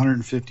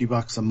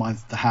 $150 a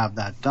month to have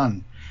that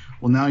done.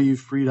 Well, now you've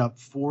freed up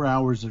 4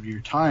 hours of your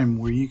time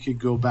where you could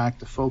go back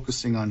to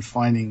focusing on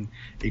finding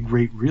a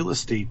great real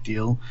estate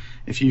deal.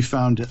 If you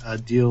found a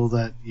deal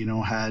that,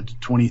 had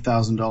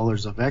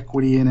 $20,000 of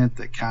equity in it,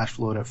 that cash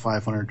flowed at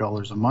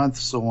 $500 a month,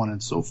 so on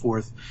and so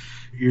forth,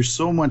 you're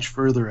so much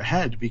further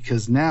ahead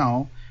because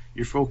now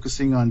you're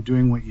focusing on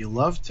doing what you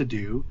love to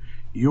do.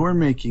 You're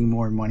making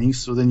more money,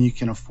 so then you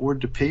can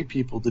afford to pay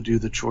people to do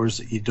the chores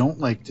that you don't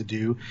like to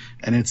do.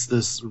 And it's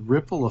this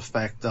ripple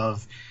effect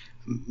of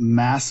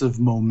massive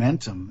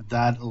momentum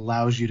that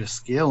allows you to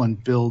scale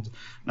and build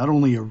not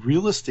only a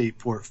real estate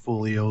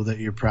portfolio that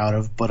you're proud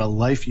of, but a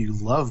life you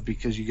love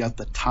because you got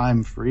the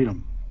time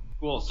freedom.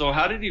 Cool. So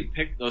how did you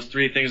pick those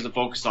 3 things to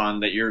focus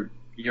on that you're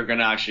going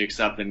to actually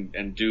accept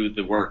and do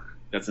the work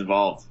that's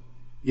involved?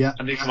 Yeah.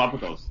 How did you come up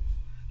with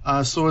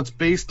those? So it's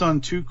based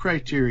on 2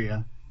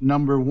 criteria.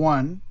 Number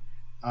 1,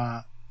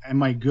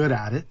 am I good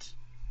at it?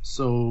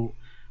 So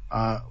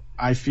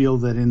I feel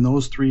that in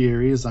those 3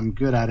 areas I'm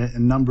good at it.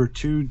 And number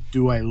 2,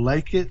 do I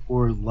like it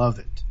or love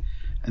it?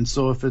 And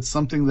so if it's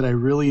something that I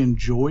really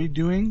enjoy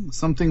doing,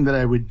 something that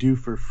I would do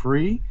for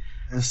free,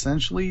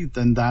 essentially,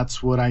 then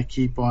that's what I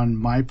keep on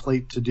my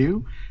plate to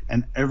do,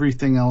 and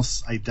everything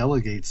else I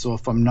delegate. So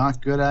if I'm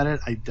not good at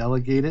it, I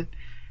delegate it.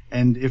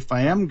 And if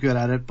I am good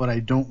at it, but I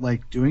don't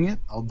like doing it,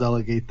 I'll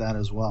delegate that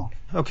as well.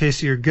 Okay,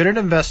 so you're good at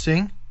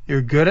investing,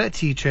 you're good at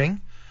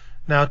teaching.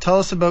 Now tell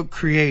us about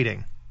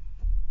creating.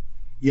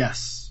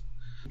 Yes.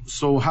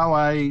 So how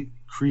I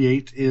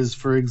create is,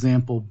 for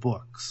example,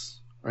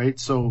 books, right?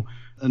 So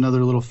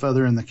another little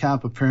feather in the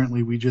cap,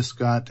 apparently we just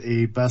got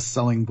a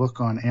best-selling book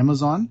on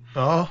Amazon.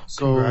 Oh,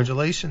 so,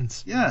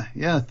 congratulations.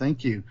 Yeah,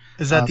 thank you.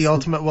 Is that the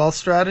Ultimate Wealth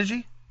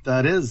Strategy?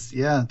 That is,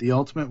 yeah, the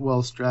Ultimate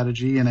Wealth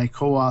Strategy, and I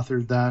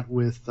co-authored that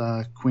with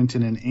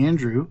Quentin and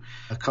Andrew,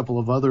 a couple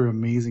of other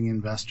amazing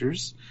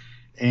investors.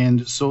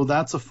 And so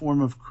that's a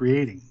form of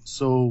creating.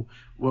 So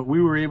what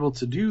we were able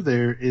to do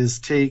there is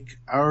take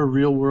our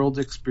real-world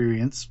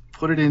experience,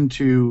 put it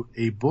into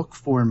a book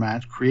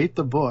format, create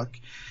the book,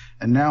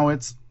 and now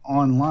it's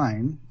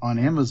online on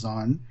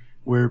Amazon,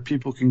 where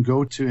people can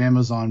go to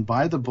Amazon,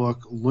 buy the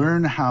book,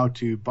 learn how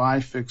to buy,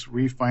 fix,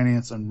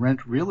 refinance, and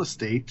rent real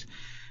estate,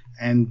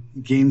 and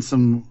gain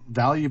some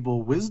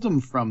valuable wisdom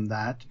from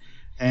that.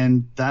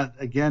 And that,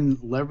 again,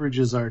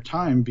 leverages our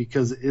time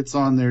because it's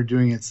on there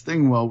doing its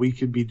thing while we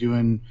could be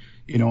doing,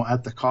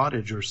 at the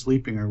cottage or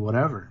sleeping or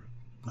whatever.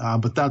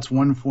 But that's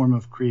one form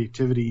of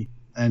creativity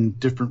and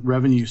different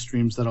revenue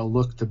streams that I'll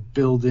look to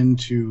build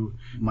into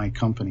my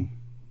company.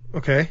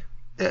 Okay.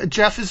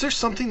 Jeff, is there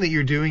something that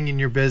you're doing in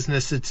your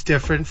business that's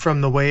different from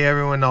the way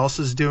everyone else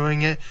is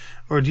doing it?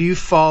 Or do you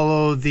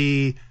follow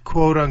the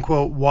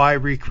quote-unquote why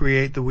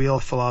recreate the wheel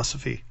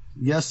philosophy?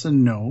 Yes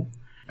and no.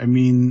 I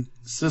mean,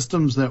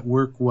 systems that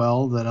work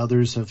well that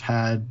others have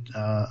had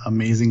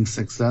amazing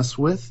success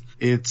with,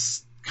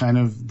 it's kind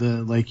of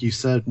like you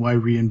said, why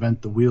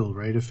reinvent the wheel,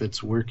 right? If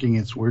it's working,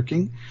 it's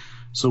working.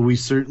 So we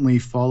certainly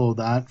follow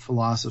that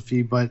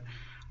philosophy. But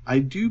I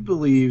do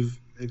believe,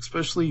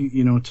 especially,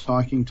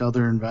 talking to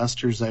other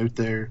investors out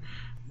there,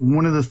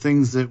 one of the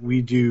things that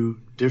we do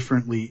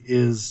differently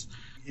is,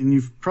 and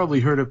you've probably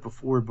heard it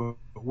before, but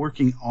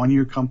working on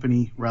your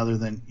company rather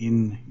than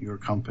in your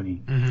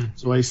company. Mm-hmm.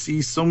 So I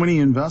see so many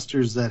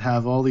investors that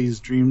have all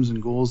these dreams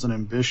and goals and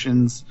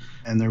ambitions,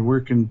 and they're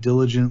working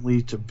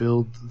diligently to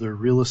build their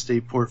real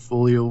estate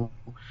portfolio,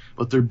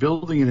 but they're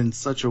building it in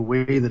such a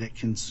way that it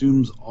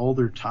consumes all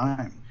their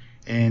time.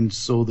 And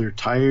so they're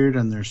tired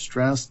and they're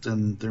stressed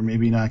and they're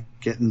maybe not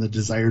getting the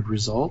desired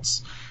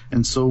results.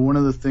 And so one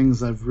of the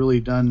things I've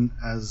really done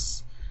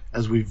as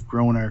we've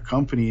grown our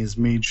company is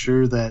made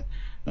sure that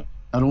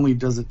not only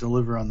does it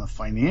deliver on the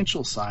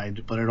financial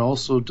side, but it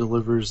also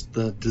delivers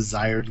the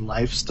desired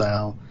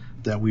lifestyle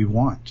that we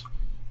want.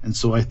 And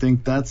so I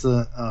think that's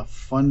a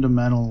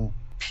fundamental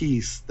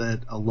piece that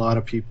a lot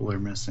of people are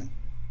missing.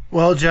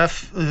 Well,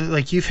 Jeff,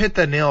 like you've hit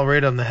that nail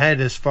right on the head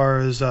as far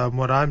as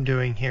what I'm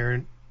doing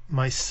here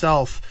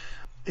myself,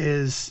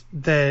 is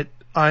that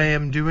I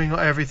am doing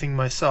everything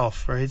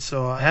myself, right?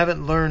 So I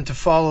haven't learned to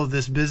follow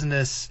this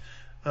business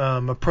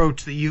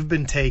approach that you've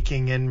been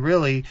taking, and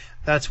really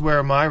that's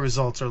where my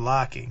results are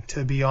lacking,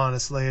 to be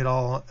honest. Lay it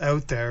all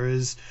out there,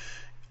 is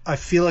I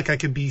feel like I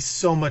could be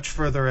so much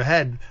further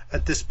ahead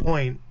at this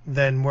point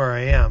than where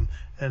I am,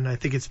 and I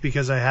think it's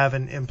because I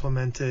haven't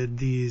implemented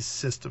these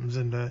systems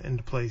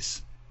into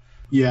place.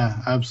 Yeah,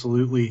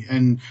 absolutely.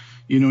 And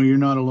you're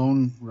not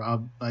alone,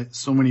 Rob.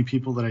 So many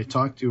people that I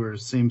talk to are the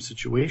same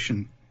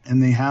situation,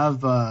 and they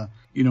have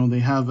they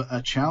have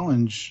a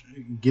challenge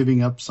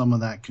giving up some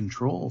of that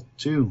control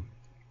too.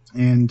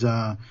 And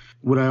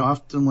what I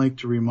often like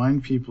to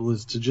remind people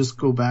is to just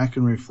go back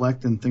and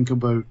reflect and think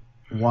about,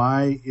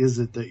 why is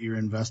it that you're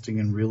investing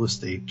in real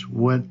estate?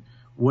 What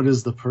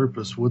is the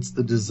purpose? What's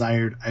the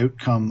desired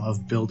outcome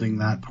of building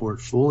that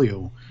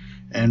portfolio?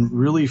 And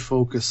really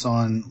focus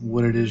on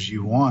what it is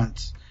you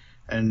want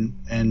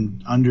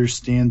and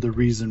understand the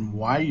reason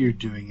why you're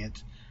doing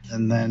it.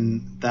 And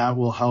then that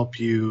will help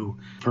you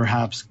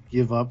perhaps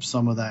give up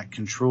some of that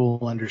control,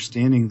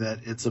 understanding that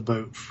it's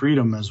about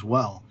freedom as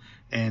well.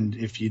 And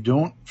if you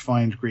don't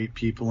find great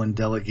people and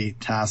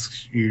delegate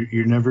tasks,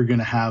 you're never going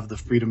to have the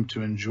freedom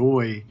to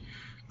enjoy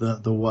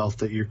the wealth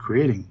that you're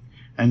creating,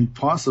 and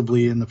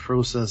possibly in the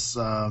process,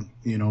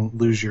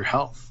 lose your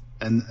health.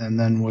 And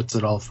then what's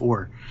it all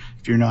for?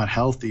 If you're not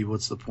healthy,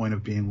 what's the point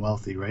of being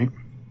wealthy, right?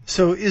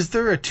 So is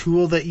there a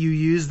tool that you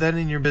use then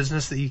in your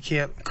business that you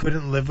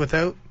couldn't live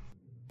without?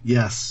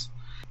 Yes.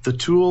 The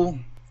tool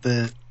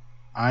that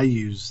I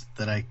use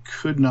that I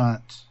could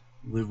not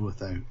live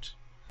without.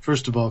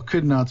 First of all,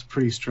 could not's a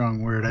pretty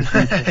strong word. I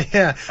think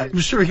yeah, I'm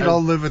sure we can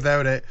all live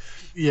without it.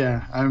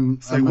 Yeah,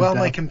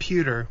 my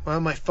computer,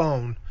 my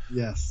phone.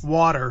 Yes.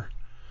 Water.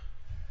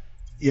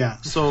 Yeah.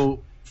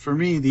 So for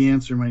me, the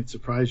answer might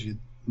surprise you.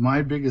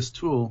 My biggest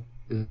tool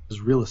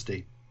is real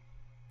estate.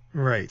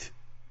 Right.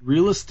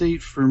 Real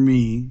estate for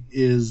me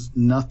is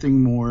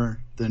nothing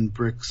more than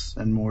bricks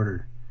and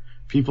mortar.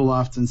 People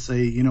often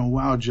say,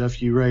 wow,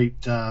 Jeff, you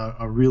write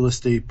a real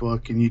estate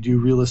book and you do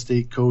real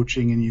estate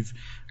coaching and you've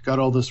got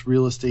all this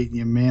real estate and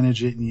you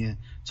manage it and you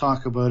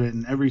talk about it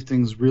and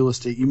everything's real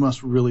estate. You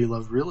must really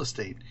love real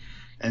estate.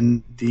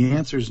 And the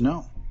answer is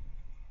no.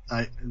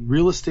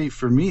 Real estate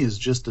for me is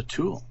just a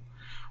tool.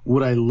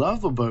 What I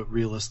love about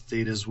real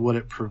estate is what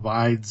it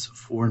provides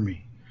for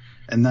me.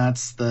 And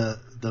that's the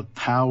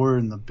power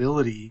and the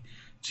ability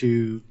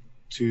to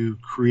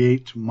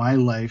create my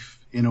life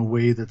in a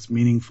way that's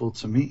meaningful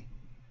to me.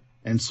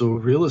 And so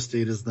real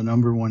estate is the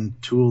number one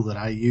tool that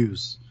I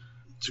use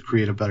to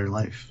create a better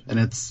life. And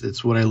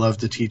it's what I love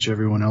to teach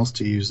everyone else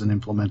to use and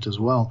implement as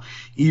well.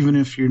 Even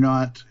if you're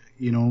not,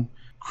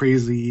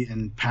 crazy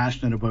and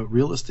passionate about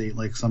real estate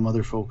like some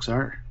other folks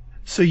are.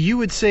 So you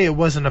would say it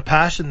wasn't a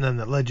passion then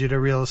that led you to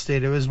real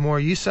estate. It was more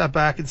you sat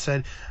back and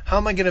said, how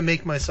am I going to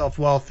make myself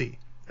wealthy?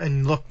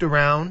 And looked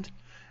around,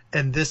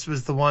 and this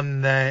was the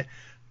one that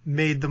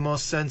made the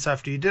most sense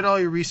after you did all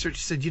your research.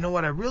 You said, you know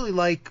what, I really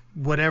like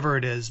whatever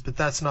it is, but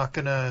that's not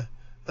gonna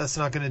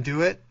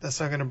do it.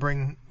 That's not gonna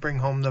bring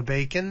home the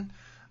bacon.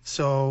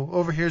 So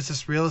over here's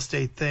this real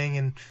estate thing,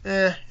 and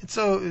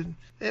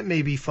it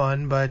may be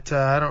fun, but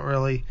I don't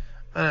really.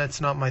 It's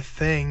not my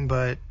thing.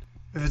 But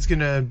if it's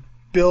gonna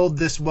build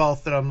this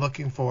wealth that I'm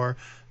looking for,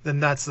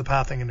 then that's the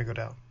path I'm gonna go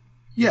down.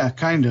 Yeah,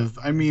 kind of.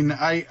 I mean,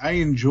 I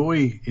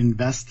enjoy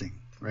investing.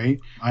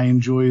 Right? I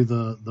enjoy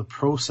the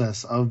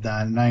process of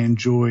that, and I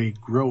enjoy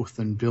growth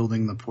and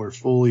building the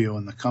portfolio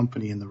and the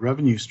company and the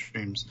revenue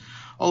streams.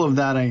 All of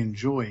that I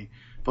enjoy,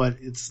 but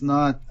it's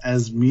not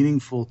as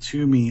meaningful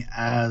to me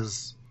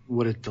as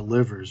what it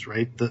delivers,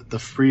 right? The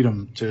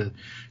freedom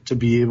to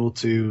be able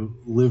to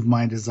live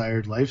my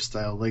desired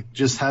lifestyle, like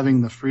just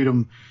having the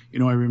freedom. I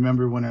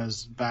remember when I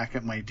was back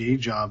at my day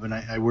job and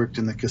I worked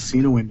in the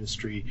casino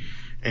industry,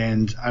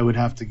 and I would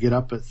have to get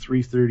up at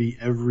 3:30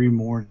 every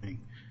morning.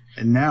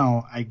 And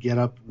now I get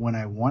up when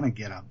I want to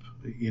get up.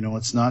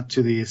 It's not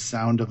to the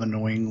sound of an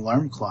annoying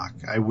alarm clock.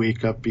 I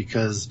wake up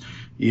because,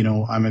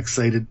 I'm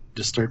excited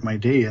to start my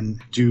day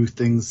and do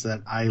things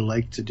that I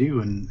like to do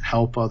and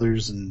help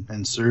others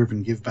and serve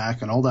and give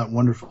back and all that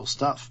wonderful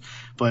stuff.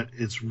 But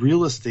it's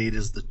real estate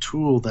is the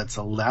tool that's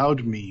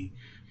allowed me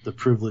the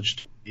privilege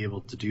to be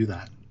able to do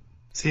that.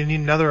 So you need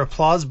another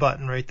applause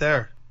button right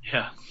there.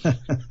 Yeah.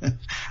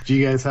 Do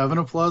you guys have an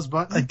applause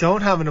button? I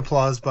don't have an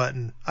applause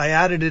button. I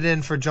added it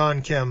in for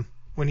John Kim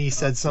when he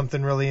said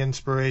something really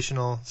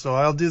inspirational. So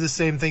I'll do the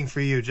same thing for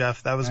you,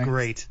 Jeff. That was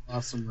great.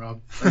 Awesome,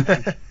 Rob.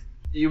 Thank you.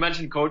 You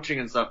mentioned coaching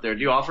and stuff there.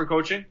 Do you offer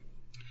coaching?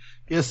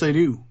 Yes, I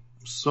do.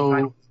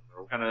 So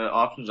what kind of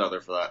options are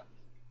there for that?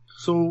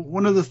 So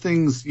one of the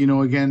things,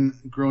 again,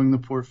 growing the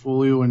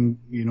portfolio and,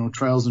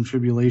 trials and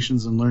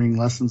tribulations and learning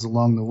lessons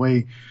along the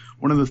way,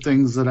 one of the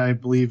things that I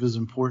believe is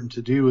important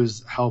to do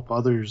is help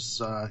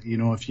others.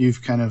 If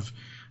you've kind of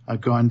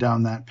gone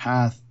down that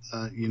path,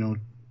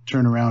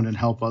 turn around and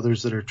help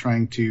others that are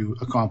trying to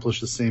accomplish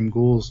the same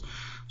goals.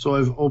 So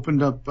I've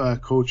opened up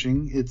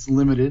coaching. It's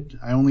limited.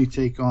 I only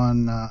take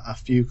on a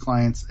few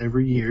clients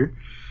every year.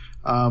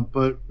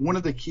 But one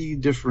of the key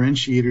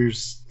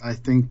differentiators, I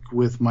think,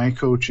 with my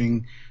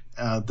coaching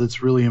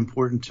that's really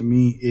important to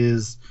me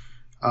is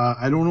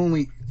I don't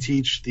only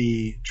teach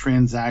the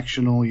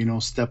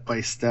transactional,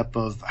 step-by-step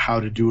of how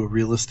to do a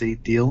real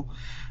estate deal,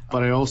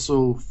 but I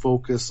also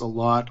focus a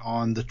lot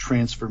on the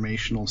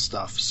transformational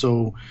stuff.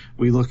 So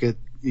we look at,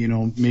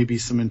 maybe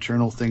some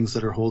internal things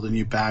that are holding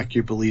you back,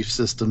 your belief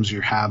systems,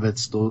 your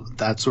habits,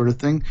 that sort of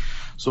thing.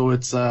 So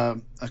it's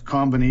a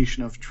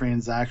combination of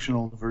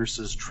transactional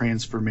versus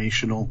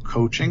transformational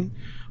coaching,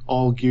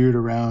 all geared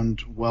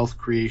around wealth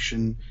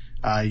creation,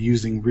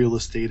 using real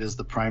estate as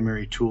the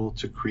primary tool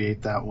to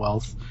create that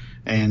wealth.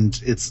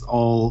 And it's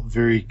all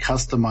very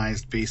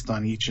customized based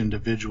on each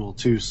individual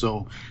too.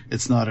 So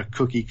it's not a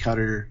cookie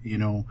cutter,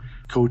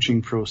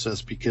 coaching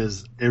process,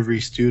 because every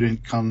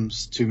student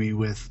comes to me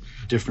with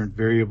different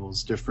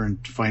variables,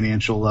 different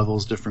financial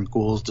levels, different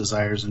goals,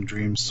 desires, and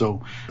dreams.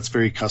 So it's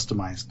very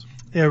customized.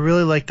 Yeah, I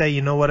really like that.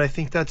 You know what? I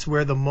think that's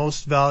where the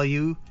most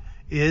value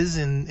is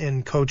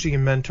in coaching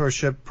and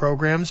mentorship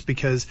programs,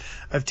 because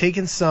I've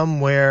taken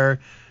some where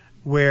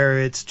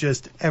it's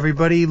just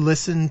everybody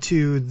listen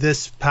to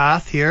this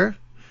path here,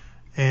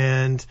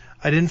 and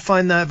I didn't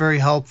find that very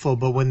helpful.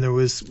 But when there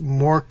was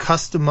more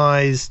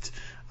customized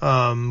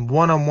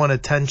one-on-one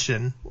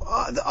attention,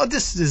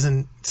 this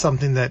isn't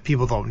something that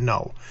people don't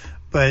know,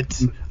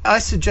 but I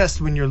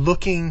suggest when you're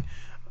looking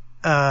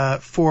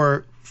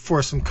for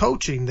some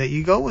coaching that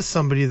you go with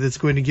somebody that's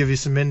going to give you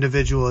some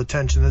individual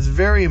attention. That's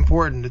very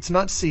important. It's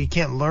not to say you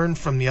can't learn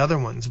from the other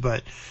ones,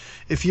 but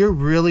if you're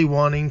really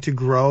wanting to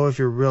grow, if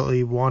you're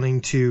really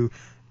wanting to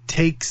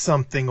take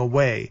something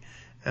away,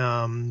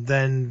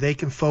 then they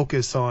can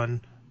focus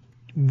on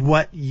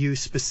what you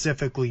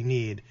specifically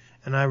need.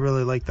 And I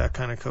really like that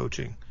kind of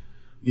coaching.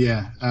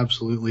 Yeah,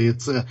 absolutely.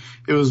 It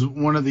was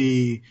one of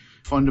the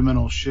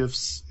fundamental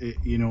shifts,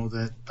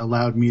 that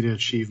allowed me to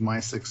achieve my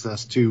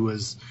success too,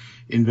 was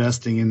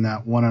investing in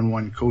that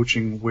one-on-one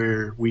coaching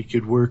where we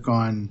could work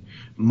on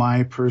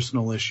my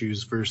personal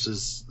issues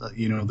versus,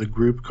 the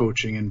group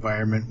coaching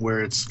environment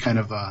where it's kind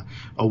of a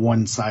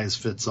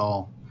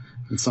one-size-fits-all.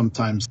 And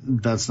sometimes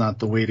that's not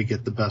the way to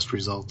get the best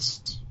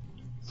results.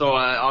 So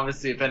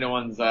obviously, if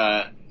anyone's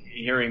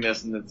hearing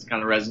this and it's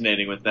kind of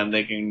resonating with them,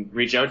 they can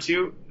reach out to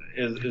you.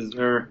 Is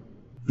there?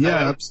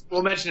 Yeah,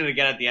 we'll mention it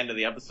again at the end of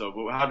the episode.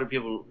 But how do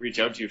people reach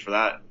out to you for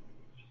that?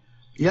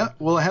 Yeah,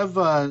 well, I have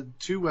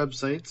two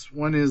websites.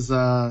 One is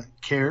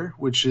CARE,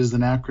 which is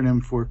an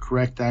acronym for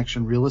Correct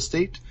Action Real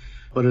Estate,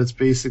 but it's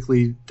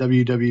basically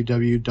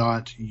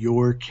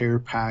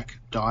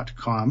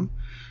www.yourcarepack.com.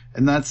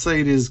 And that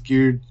site is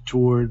geared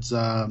towards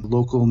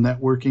local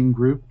networking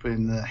group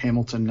in the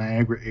Hamilton,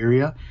 Niagara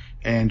area,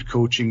 and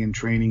coaching and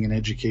training and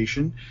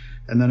education.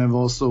 And then I've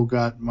also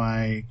got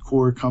my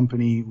core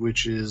company,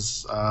 which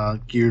is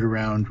geared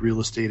around real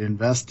estate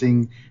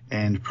investing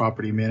and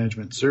property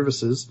management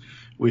services,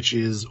 which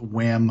is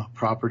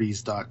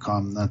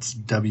wamproperties.com. That's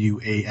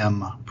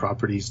WAM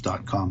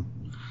properties.com.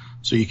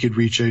 So you could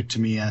reach out to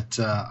me at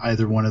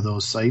either one of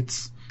those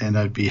sites, and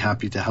I'd be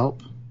happy to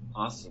help.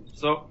 Awesome.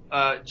 So,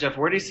 Jeff,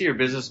 where do you see your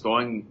business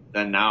going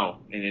then now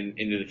and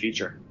into the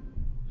future?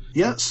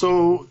 Yeah,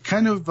 so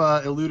kind of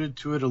alluded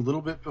to it a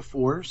little bit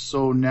before.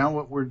 So now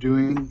what we're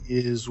doing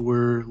is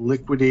we're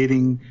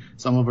liquidating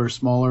some of our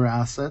smaller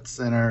assets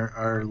and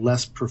our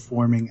less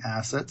performing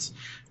assets,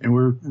 and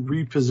we're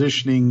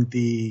repositioning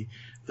the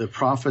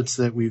profits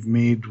that we've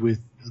made with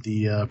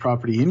the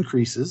property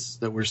increases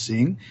that we're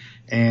seeing,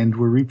 and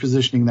we're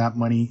repositioning that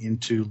money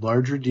into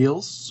larger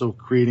deals, so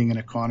creating an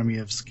economy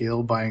of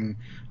scale, buying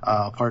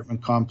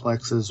apartment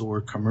complexes or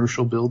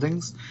commercial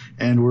buildings.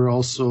 And we're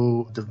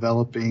also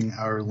developing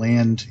our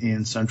land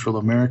in Central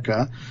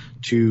America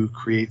to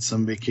create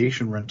some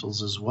vacation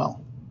rentals as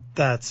well.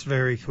 That's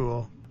very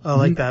cool. I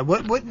like that.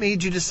 What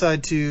made you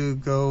decide to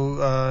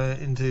go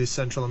into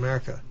Central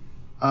America?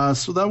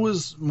 So that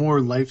was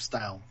more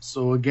lifestyle.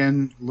 So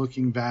again,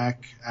 looking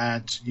back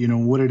at,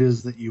 what it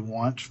is that you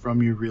want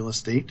from your real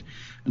estate.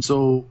 And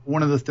so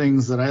one of the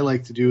things that I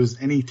like to do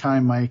is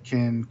anytime I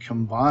can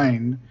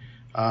combine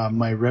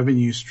my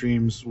revenue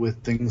streams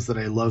with things that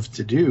I love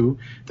to do,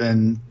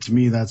 then to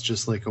me, that's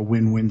just like a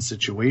win-win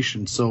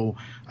situation. So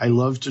I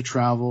love to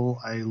travel.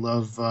 I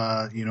love,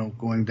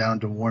 going down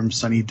to warm,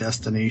 sunny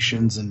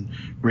destinations and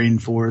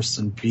rainforests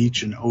and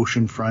beach and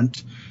ocean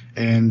front.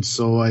 And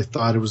so I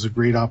thought it was a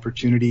great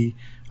opportunity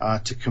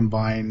to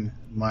combine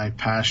my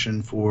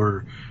passion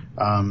for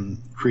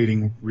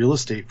creating real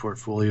estate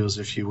portfolios,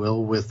 if you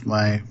will, with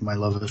my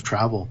love of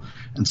travel.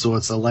 And so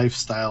it's a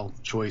lifestyle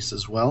choice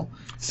as well.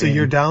 So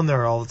you're down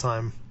there all the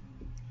time?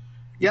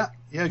 Yeah,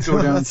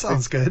 go down. That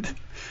sounds good.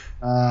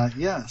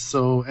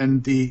 So,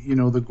 and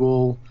the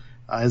goal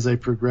as I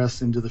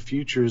progress into the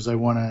future is I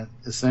want to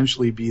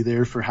essentially be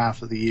there for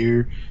half of the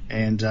year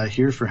and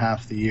here for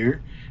half the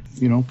year.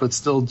 But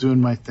still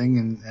doing my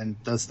thing, and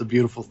that's the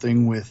beautiful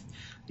thing with,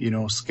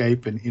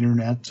 Skype and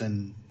internet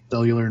and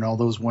cellular and all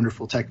those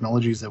wonderful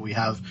technologies that we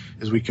have,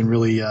 is we can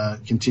really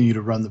continue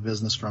to run the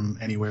business from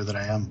anywhere that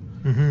I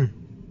am. Mm-hmm.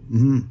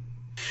 Mm-hmm.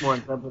 More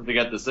incentive to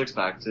get the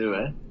six-pack too,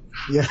 eh?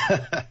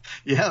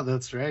 Yeah,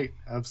 that's right.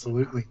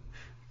 Absolutely.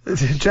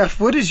 Jeff,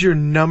 what is your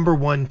number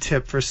one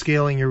tip for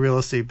scaling your real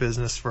estate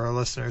business for our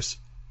listeners?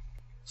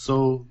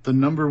 So the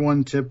number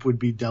one tip would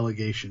be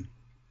delegation.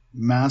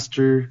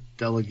 Master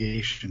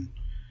delegation.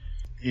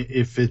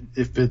 If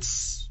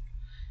it's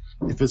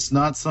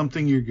not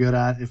something you're good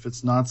at, if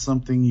it's not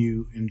something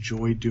you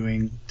enjoy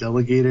doing,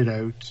 delegate it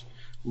out.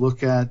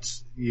 Look at,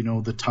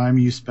 the time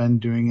you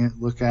spend doing it.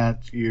 Look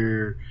at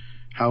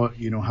how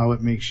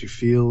it makes you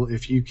feel.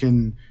 If you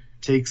can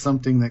take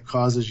something that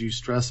causes you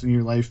stress in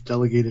your life,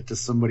 delegate it to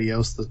somebody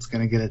else that's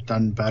going to get it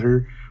done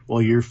better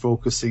while you're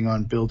focusing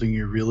on building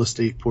your real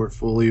estate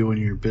portfolio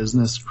and your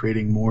business,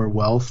 creating more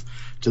wealth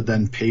to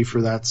then pay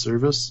for that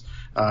service.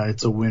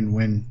 It's a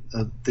win-win.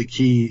 The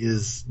key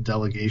is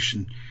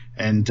delegation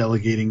and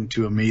delegating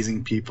to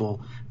amazing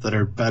people that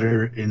are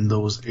better in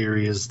those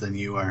areas than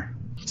you are.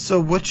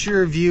 So what's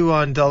your view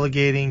on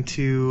delegating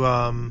to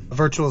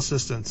virtual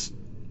assistants?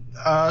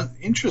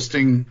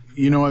 Interesting.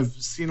 I've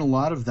seen a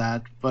lot of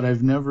that, but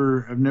I've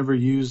never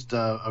used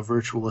a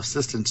virtual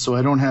assistant, so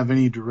I don't have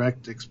any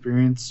direct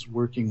experience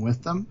working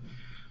with them.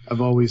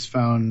 I've always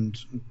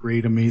found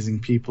great, amazing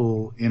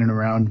people in and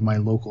around my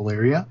local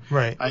area.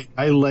 Right.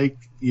 I like,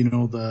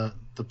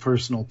 the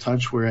personal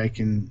touch where I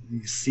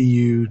can see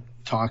you,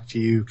 talk to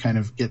you, kind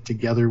of get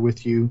together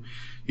with you.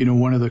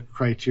 One of the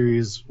criteria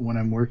is when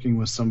I'm working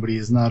with somebody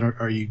is not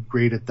are you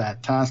great at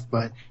that task,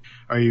 but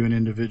are you an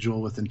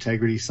individual with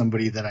integrity,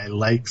 somebody that I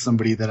like,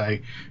 somebody that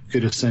I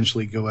could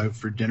essentially go out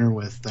for dinner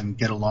with and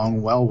get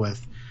along well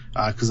with,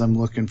 because I'm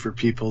looking for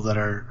people that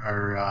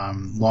are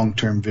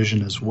long-term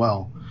vision as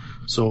well.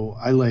 So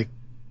I like,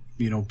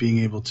 being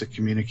able to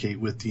communicate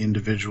with the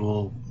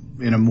individual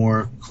in a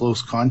more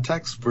close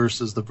context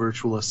versus the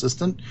virtual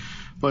assistant.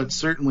 But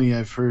certainly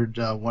I've heard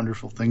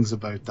wonderful things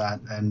about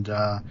that, and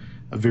a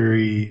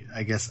very,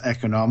 I guess,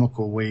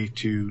 economical way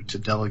to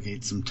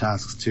delegate some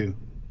tasks too.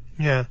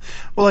 Yeah.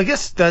 Well, I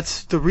guess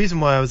that's the reason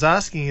why I was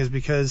asking, is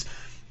because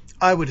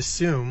I would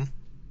assume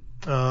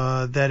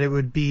that it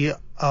would be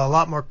a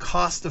lot more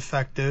cost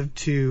effective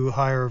to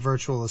hire a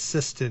virtual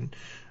assistant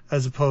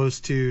as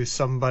opposed to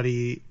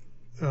somebody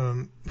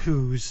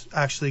who's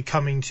actually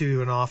coming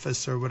to an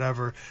office or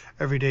whatever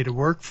every day to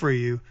work for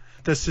you.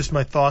 That's just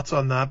my thoughts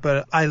on that.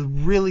 But I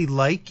really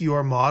like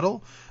your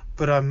model,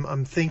 but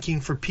I'm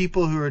thinking for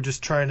people who are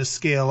just trying to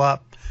scale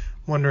up,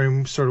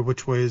 wondering sort of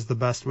which way is the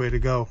best way to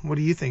go. What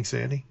do you think,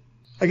 Sandy?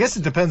 I guess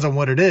it depends on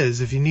what it is.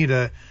 If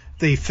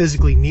they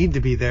physically need to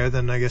be there,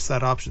 then I guess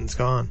that option's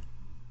gone.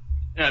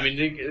 Yeah, I mean,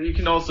 you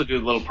can also do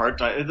a little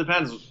part-time. It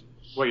depends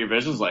what your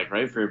vision's like,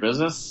 right? For your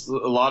business,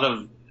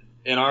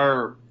 in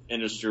our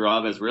industry,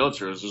 Rob, as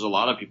realtors, there's a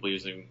lot of people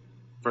using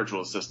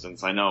virtual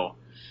assistants, I know.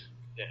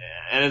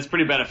 And it's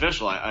pretty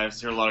beneficial. I've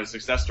seen a lot of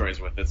success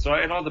stories with it. So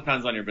it all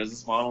depends on your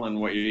business model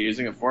and what you're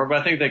using it for. But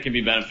I think they can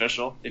be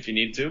beneficial if you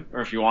need to,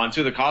 or if you want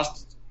to. The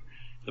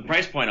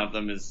price point of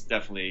them is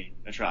definitely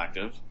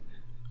attractive.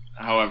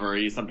 However,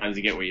 sometimes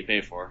you get what you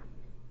pay for.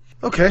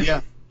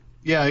 Okay.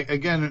 Yeah.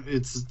 Again,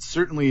 it's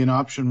certainly an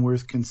option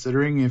worth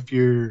considering if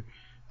you're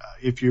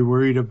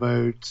worried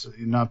about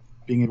not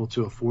being able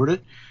to afford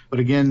it. But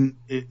again,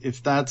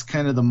 if that's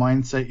kind of the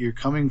mindset you're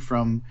coming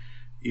from,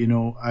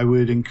 I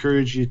would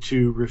encourage you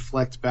to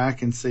reflect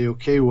back and say,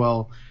 okay,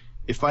 well,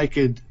 if I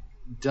could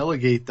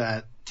delegate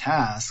that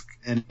task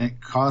and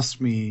it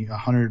costs me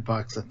 $100,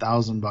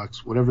 $1,000,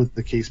 whatever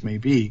the case may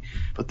be,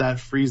 but that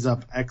frees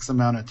up X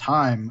amount of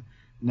time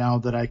now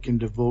that I can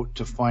devote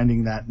to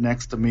finding that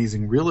next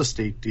amazing real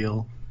estate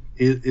deal,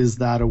 is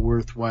that a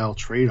worthwhile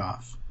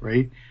trade-off,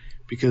 right?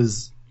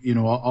 Because,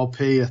 I'll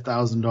pay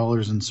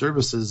 $1,000 in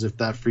services if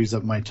that frees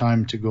up my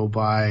time to go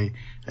buy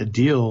a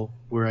deal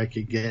where I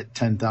could get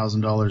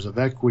 $10,000 of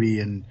equity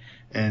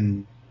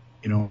and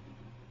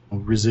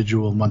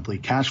residual monthly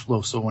cash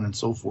flow, so on and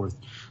so forth.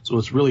 So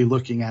it's really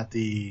looking at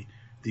the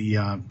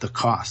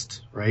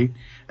cost, right?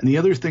 And the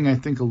other thing I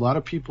think a lot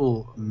of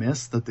people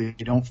miss that they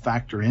don't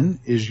factor in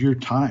is your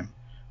time.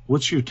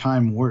 What's your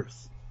time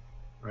worth,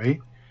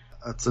 right?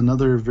 That's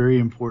another very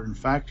important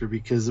factor,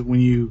 because when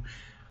you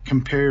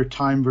compare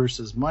time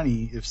versus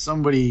money, if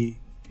somebody,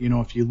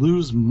 if you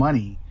lose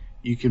money,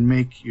 you can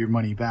make your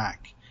money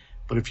back.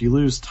 But if you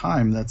lose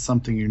time, that's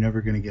something you're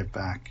never going to get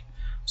back.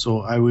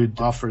 So I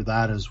would offer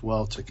that as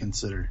well to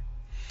consider.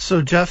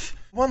 So Jeff,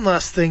 one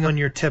last thing on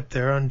your tip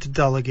there on to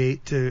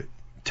delegate to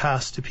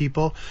tasks to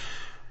people.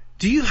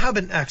 Do you have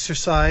an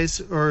exercise,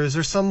 or is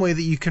there some way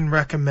that you can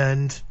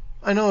recommend?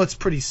 I know it's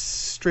pretty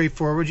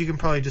straightforward. You can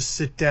probably just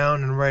sit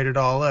down and write it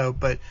all out.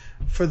 But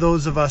for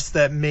those of us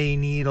that may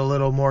need a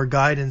little more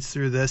guidance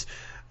through this,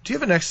 do you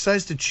have an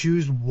exercise to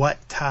choose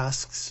what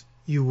tasks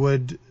you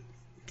would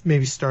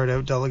maybe start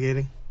out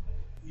delegating?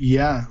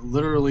 Yeah,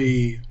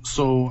 literally.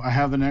 So I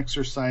have an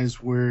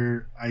exercise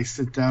where I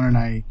sit down and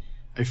I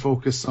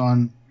focus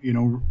on,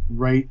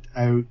 write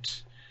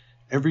out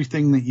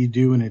everything that you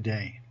do in a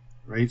day,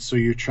 right? So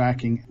you're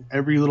tracking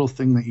every little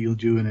thing that you'll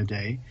do in a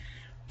day,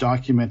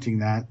 documenting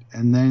that,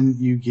 and then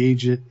you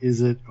gauge it.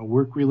 Is it a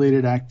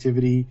work-related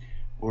activity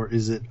or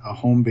is it a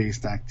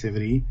home-based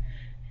activity?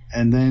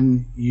 And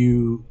then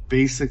you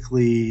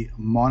basically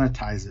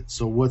monetize it.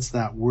 So what's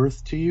that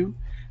worth to you?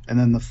 And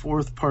then the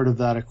fourth part of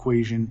that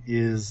equation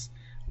is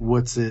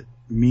what's it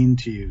mean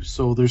to you?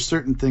 So there's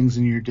certain things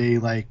in your day,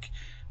 like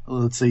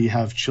let's say you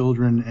have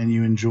children and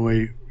you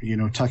enjoy,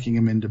 tucking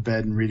them into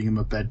bed and reading them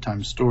a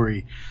bedtime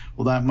story.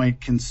 Well, that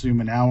might consume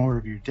an hour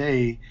of your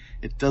day.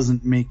 It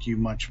doesn't make you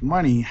much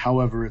money.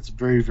 However, it's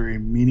very, very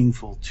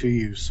meaningful to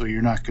you. So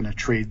you're not going to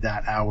trade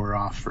that hour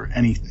off for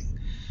anything.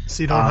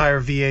 So you don't hire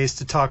VAs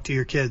to talk to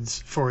your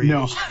kids for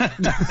you?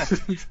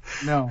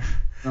 No.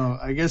 No,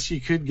 I guess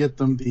you could get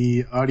them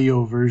the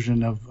audio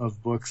version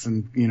of books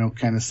and,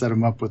 kind of set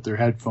them up with their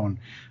headphone.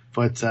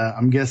 But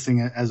I'm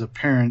guessing as a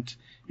parent,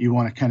 you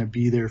want to kind of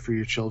be there for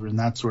your children,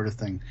 that sort of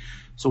thing.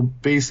 So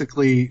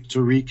basically, to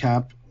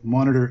recap,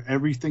 monitor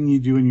everything you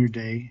do in your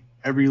day,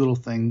 every little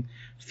thing,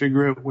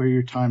 figure out where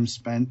your time's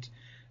spent,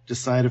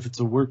 decide if it's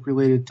a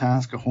work-related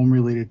task, a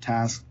home-related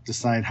task,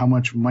 decide how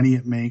much money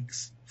it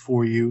makes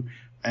for you,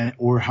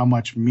 or how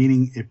much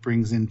meaning it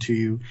brings into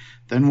you.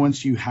 Then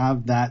once you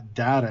have that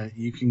data,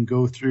 you can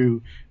go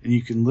through and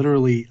you can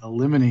literally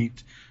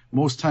eliminate.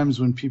 Most times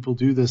when people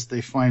do this,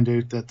 they find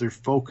out that they're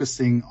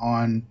focusing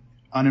on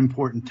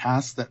unimportant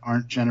tasks that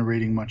aren't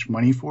generating much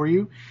money for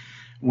you.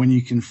 When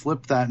you can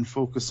flip that and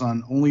focus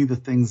on only the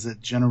things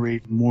that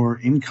generate more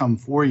income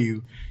for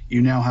you, you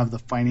now have the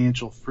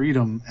financial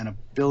freedom and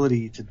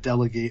ability to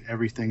delegate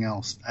everything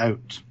else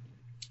out.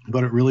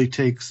 But it really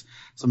takes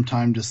some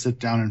time to sit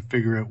down and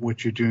figure out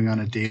what you're doing on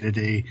a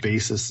day-to-day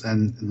basis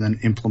and then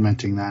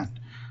implementing that.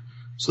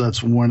 So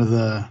that's one of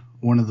the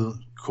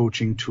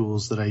coaching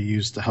tools that I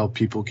use to help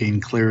people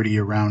gain clarity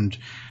around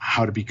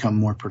how to become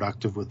more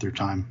productive with their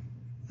time.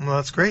 Well,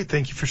 that's great.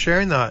 Thank you for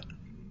sharing that.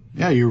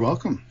 Yeah, you're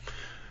welcome.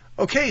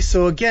 Okay,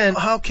 so again,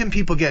 how can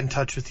people get in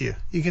touch with you?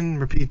 You can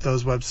repeat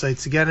those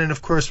websites again, and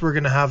of course we're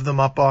going to have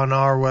them up on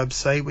our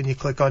website. When you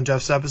click on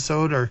Jeff's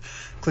episode or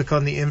click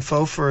on the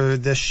info for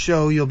this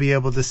show, you'll be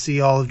able to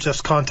see all of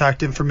Jeff's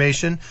contact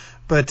information.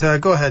 But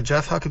go ahead,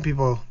 Jeff. How can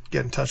people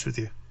get in touch with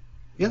you?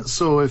 Yeah,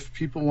 so if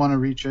people want to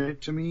reach out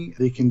to me,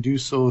 they can do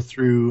so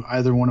through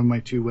either one of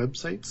my two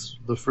websites.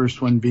 The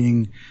first one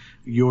being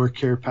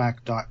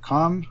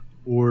yourcarepack.com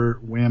or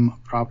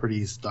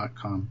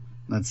wamproperties.com.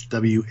 That's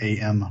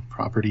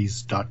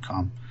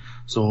WAMproperties.com.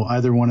 So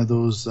either one of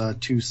those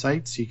two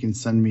sites, you can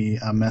send me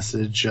a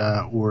message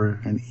or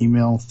an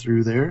email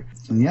through there.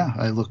 And yeah,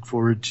 I look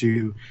forward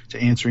to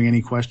answering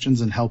any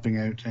questions and helping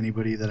out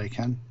anybody that I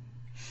can.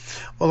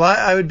 Well,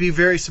 I would be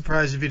very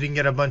surprised if you didn't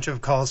get a bunch of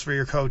calls for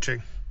your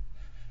coaching.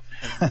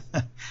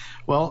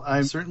 Well,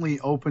 I'm certainly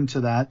open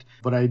to that,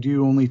 but I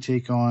do only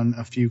take on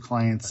a few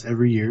clients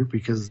every year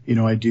because,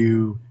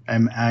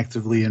 I'm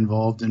actively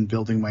involved in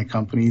building my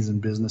companies and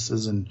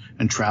businesses and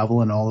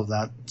travel and all of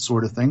that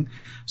sort of thing.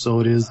 So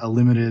it is a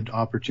limited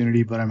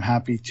opportunity, but I'm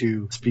happy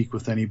to speak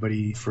with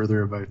anybody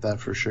further about that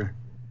for sure.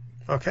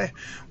 Okay.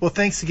 Well,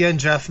 thanks again,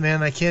 Jeff,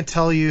 man. I can't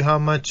tell you how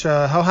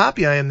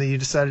happy I am that you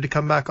decided to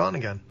come back on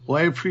again.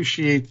 Well, I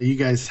appreciate you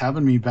guys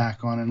having me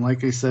back on. And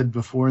like I said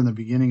before in the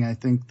beginning, I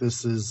think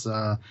this is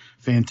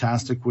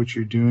fantastic what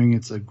you're doing.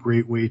 It's a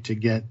great way to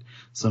get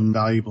some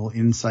valuable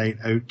insight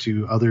out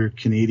to other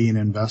Canadian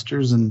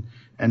investors and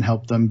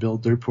help them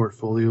build their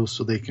portfolio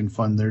so they can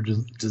fund their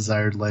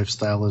desired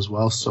lifestyle as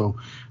well. So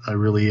I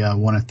really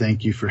want to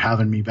thank you for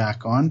having me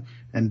back on.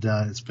 And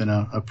it's been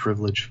a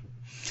privilege.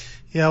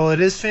 Yeah, well, it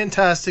is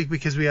fantastic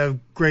because we have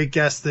great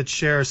guests that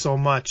share so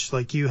much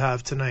like you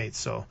have tonight.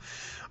 So,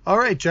 all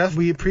right, Jeff,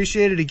 we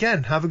appreciate it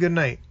again. Have a good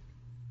night.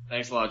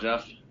 Thanks a lot,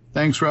 Jeff.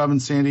 Thanks, Rob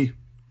and Sandy.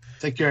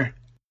 Take care.